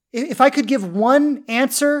if I could give one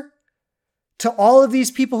answer to all of these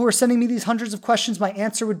people who are sending me these hundreds of questions, my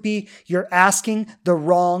answer would be, you're asking the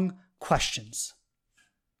wrong questions.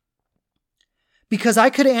 Because I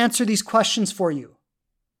could answer these questions for you.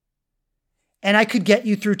 And I could get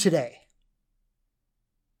you through today.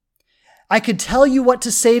 I could tell you what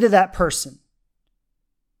to say to that person.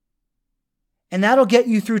 And that'll get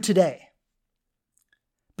you through today.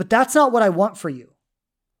 But that's not what I want for you.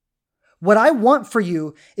 What I want for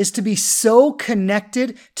you is to be so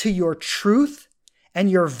connected to your truth and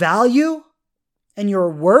your value and your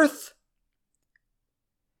worth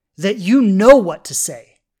that you know what to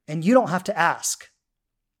say and you don't have to ask.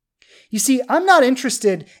 You see, I'm not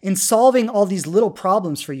interested in solving all these little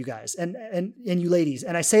problems for you guys and you ladies,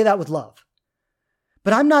 and I say that with love.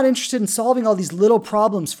 But I'm not interested in solving all these little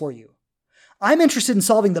problems for you. I'm interested in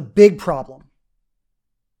solving the big problem.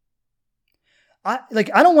 I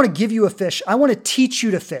don't want to give you a fish. I want to teach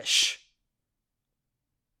you to fish.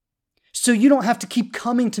 So you don't have to keep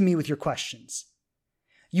coming to me with your questions.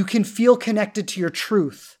 You can feel connected to your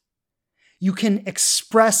truth. You can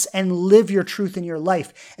express and live your truth in your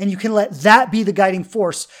life. And you can let that be the guiding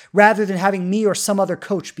force rather than having me or some other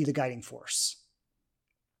coach be the guiding force.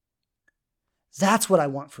 That's what I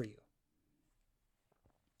want for you.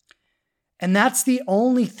 And that's the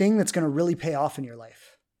only thing that's going to really pay off in your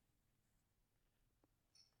life.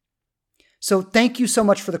 So thank you so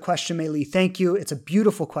much for the question, Mei Lee. Thank you. It's a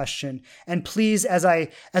beautiful question. And please, as I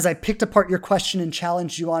picked apart your question and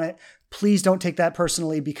challenged you on it, please don't take that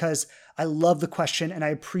personally because I love the question and I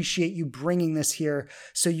appreciate you bringing this here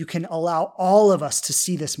so you can allow all of us to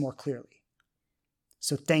see this more clearly.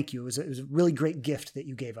 So thank you. It was a really great gift that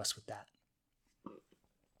you gave us with that.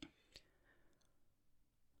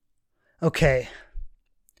 Okay.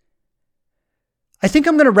 I think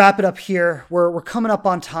I'm going to wrap it up here. We're coming up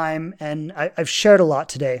on time and I've shared a lot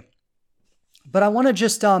today. But I want to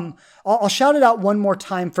just, I'll shout it out one more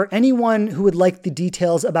time for anyone who would like the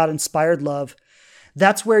details about Inspired Love.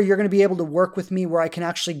 That's where you're going to be able to work with me, where I can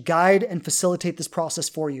actually guide and facilitate this process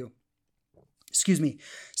for you. Excuse me.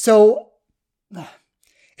 So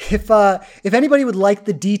If anybody would like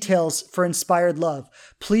the details for Inspired Love,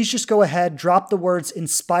 please just go ahead, drop the words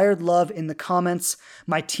Inspired Love in the comments.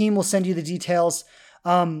 My team will send you the details.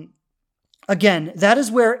 Again, that is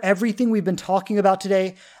where everything we've been talking about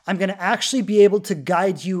today, I'm going to actually be able to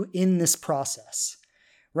guide you in this process,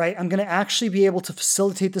 right? I'm going to actually be able to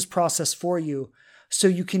facilitate this process for you so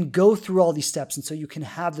you can go through all these steps and so you can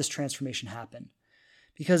have this transformation happen.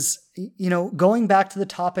 Because, going back to the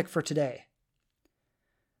topic for today,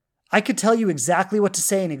 I could tell you exactly what to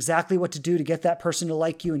say and exactly what to do to get that person to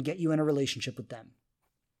like you and get you in a relationship with them.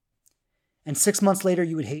 And 6 months later,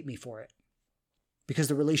 you would hate me for it because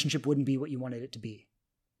the relationship wouldn't be what you wanted it to be.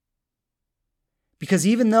 Because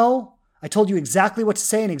even though I told you exactly what to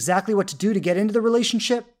say and exactly what to do to get into the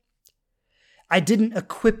relationship, I didn't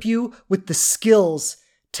equip you with the skills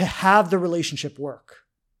to have the relationship work.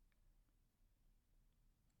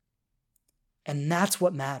 And that's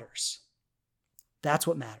what matters. That's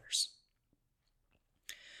what matters.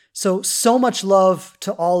 So much love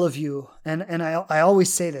to all of you. And I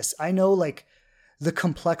always say this. I know the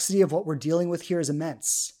complexity of what we're dealing with here is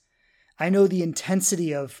immense. I know the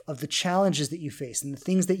intensity of the challenges that you face and the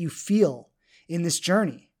things that you feel in this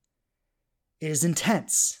journey. It is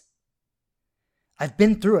intense. I've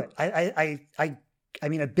been through it. I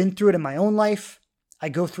mean, I've been through it in my own life. I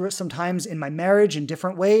go through it sometimes in my marriage in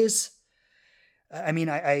different ways. I mean,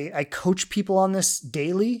 I coach people on this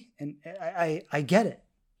daily, and I get it.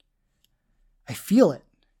 I feel it.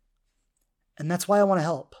 And that's why I want to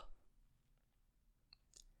help.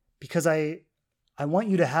 Because I want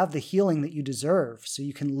you to have the healing that you deserve so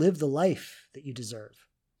you can live the life that you deserve.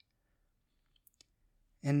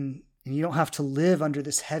 And you don't have to live under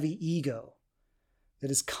this heavy ego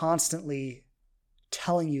that is constantly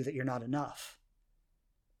telling you that you're not enough.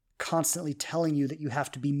 Constantly telling you that you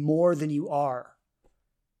have to be more than you are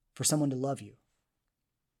for someone to love you.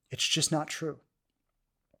 It's just not true.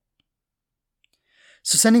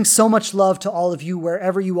 So sending so much love to all of you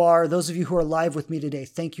wherever you are. Those of you who are live with me today,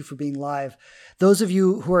 thank you for being live. Those of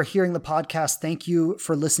you who are hearing the podcast, thank you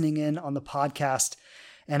for listening in on the podcast.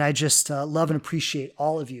 And I just love and appreciate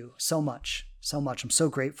all of you so much, so much. I'm so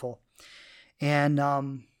grateful. And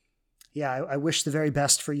I wish the very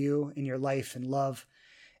best for you in your life and love.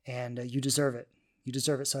 And you deserve it. You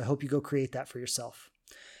deserve it. So I hope you go create that for yourself.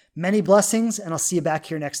 Many blessings, and I'll see you back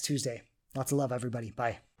here next Tuesday. Lots of love, everybody.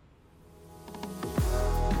 Bye.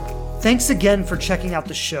 Thanks again for checking out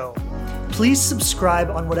the show. Please subscribe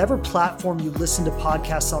on whatever platform you listen to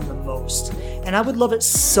podcasts on the most. And I would love it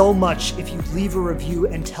so much if you'd leave a review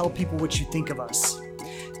and tell people what you think of us.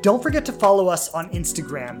 Don't forget to follow us on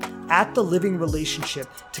Instagram @TheLivingRelationship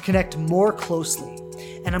to connect more closely.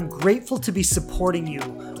 And I'm grateful to be supporting you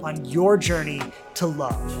on your journey to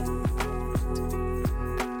love.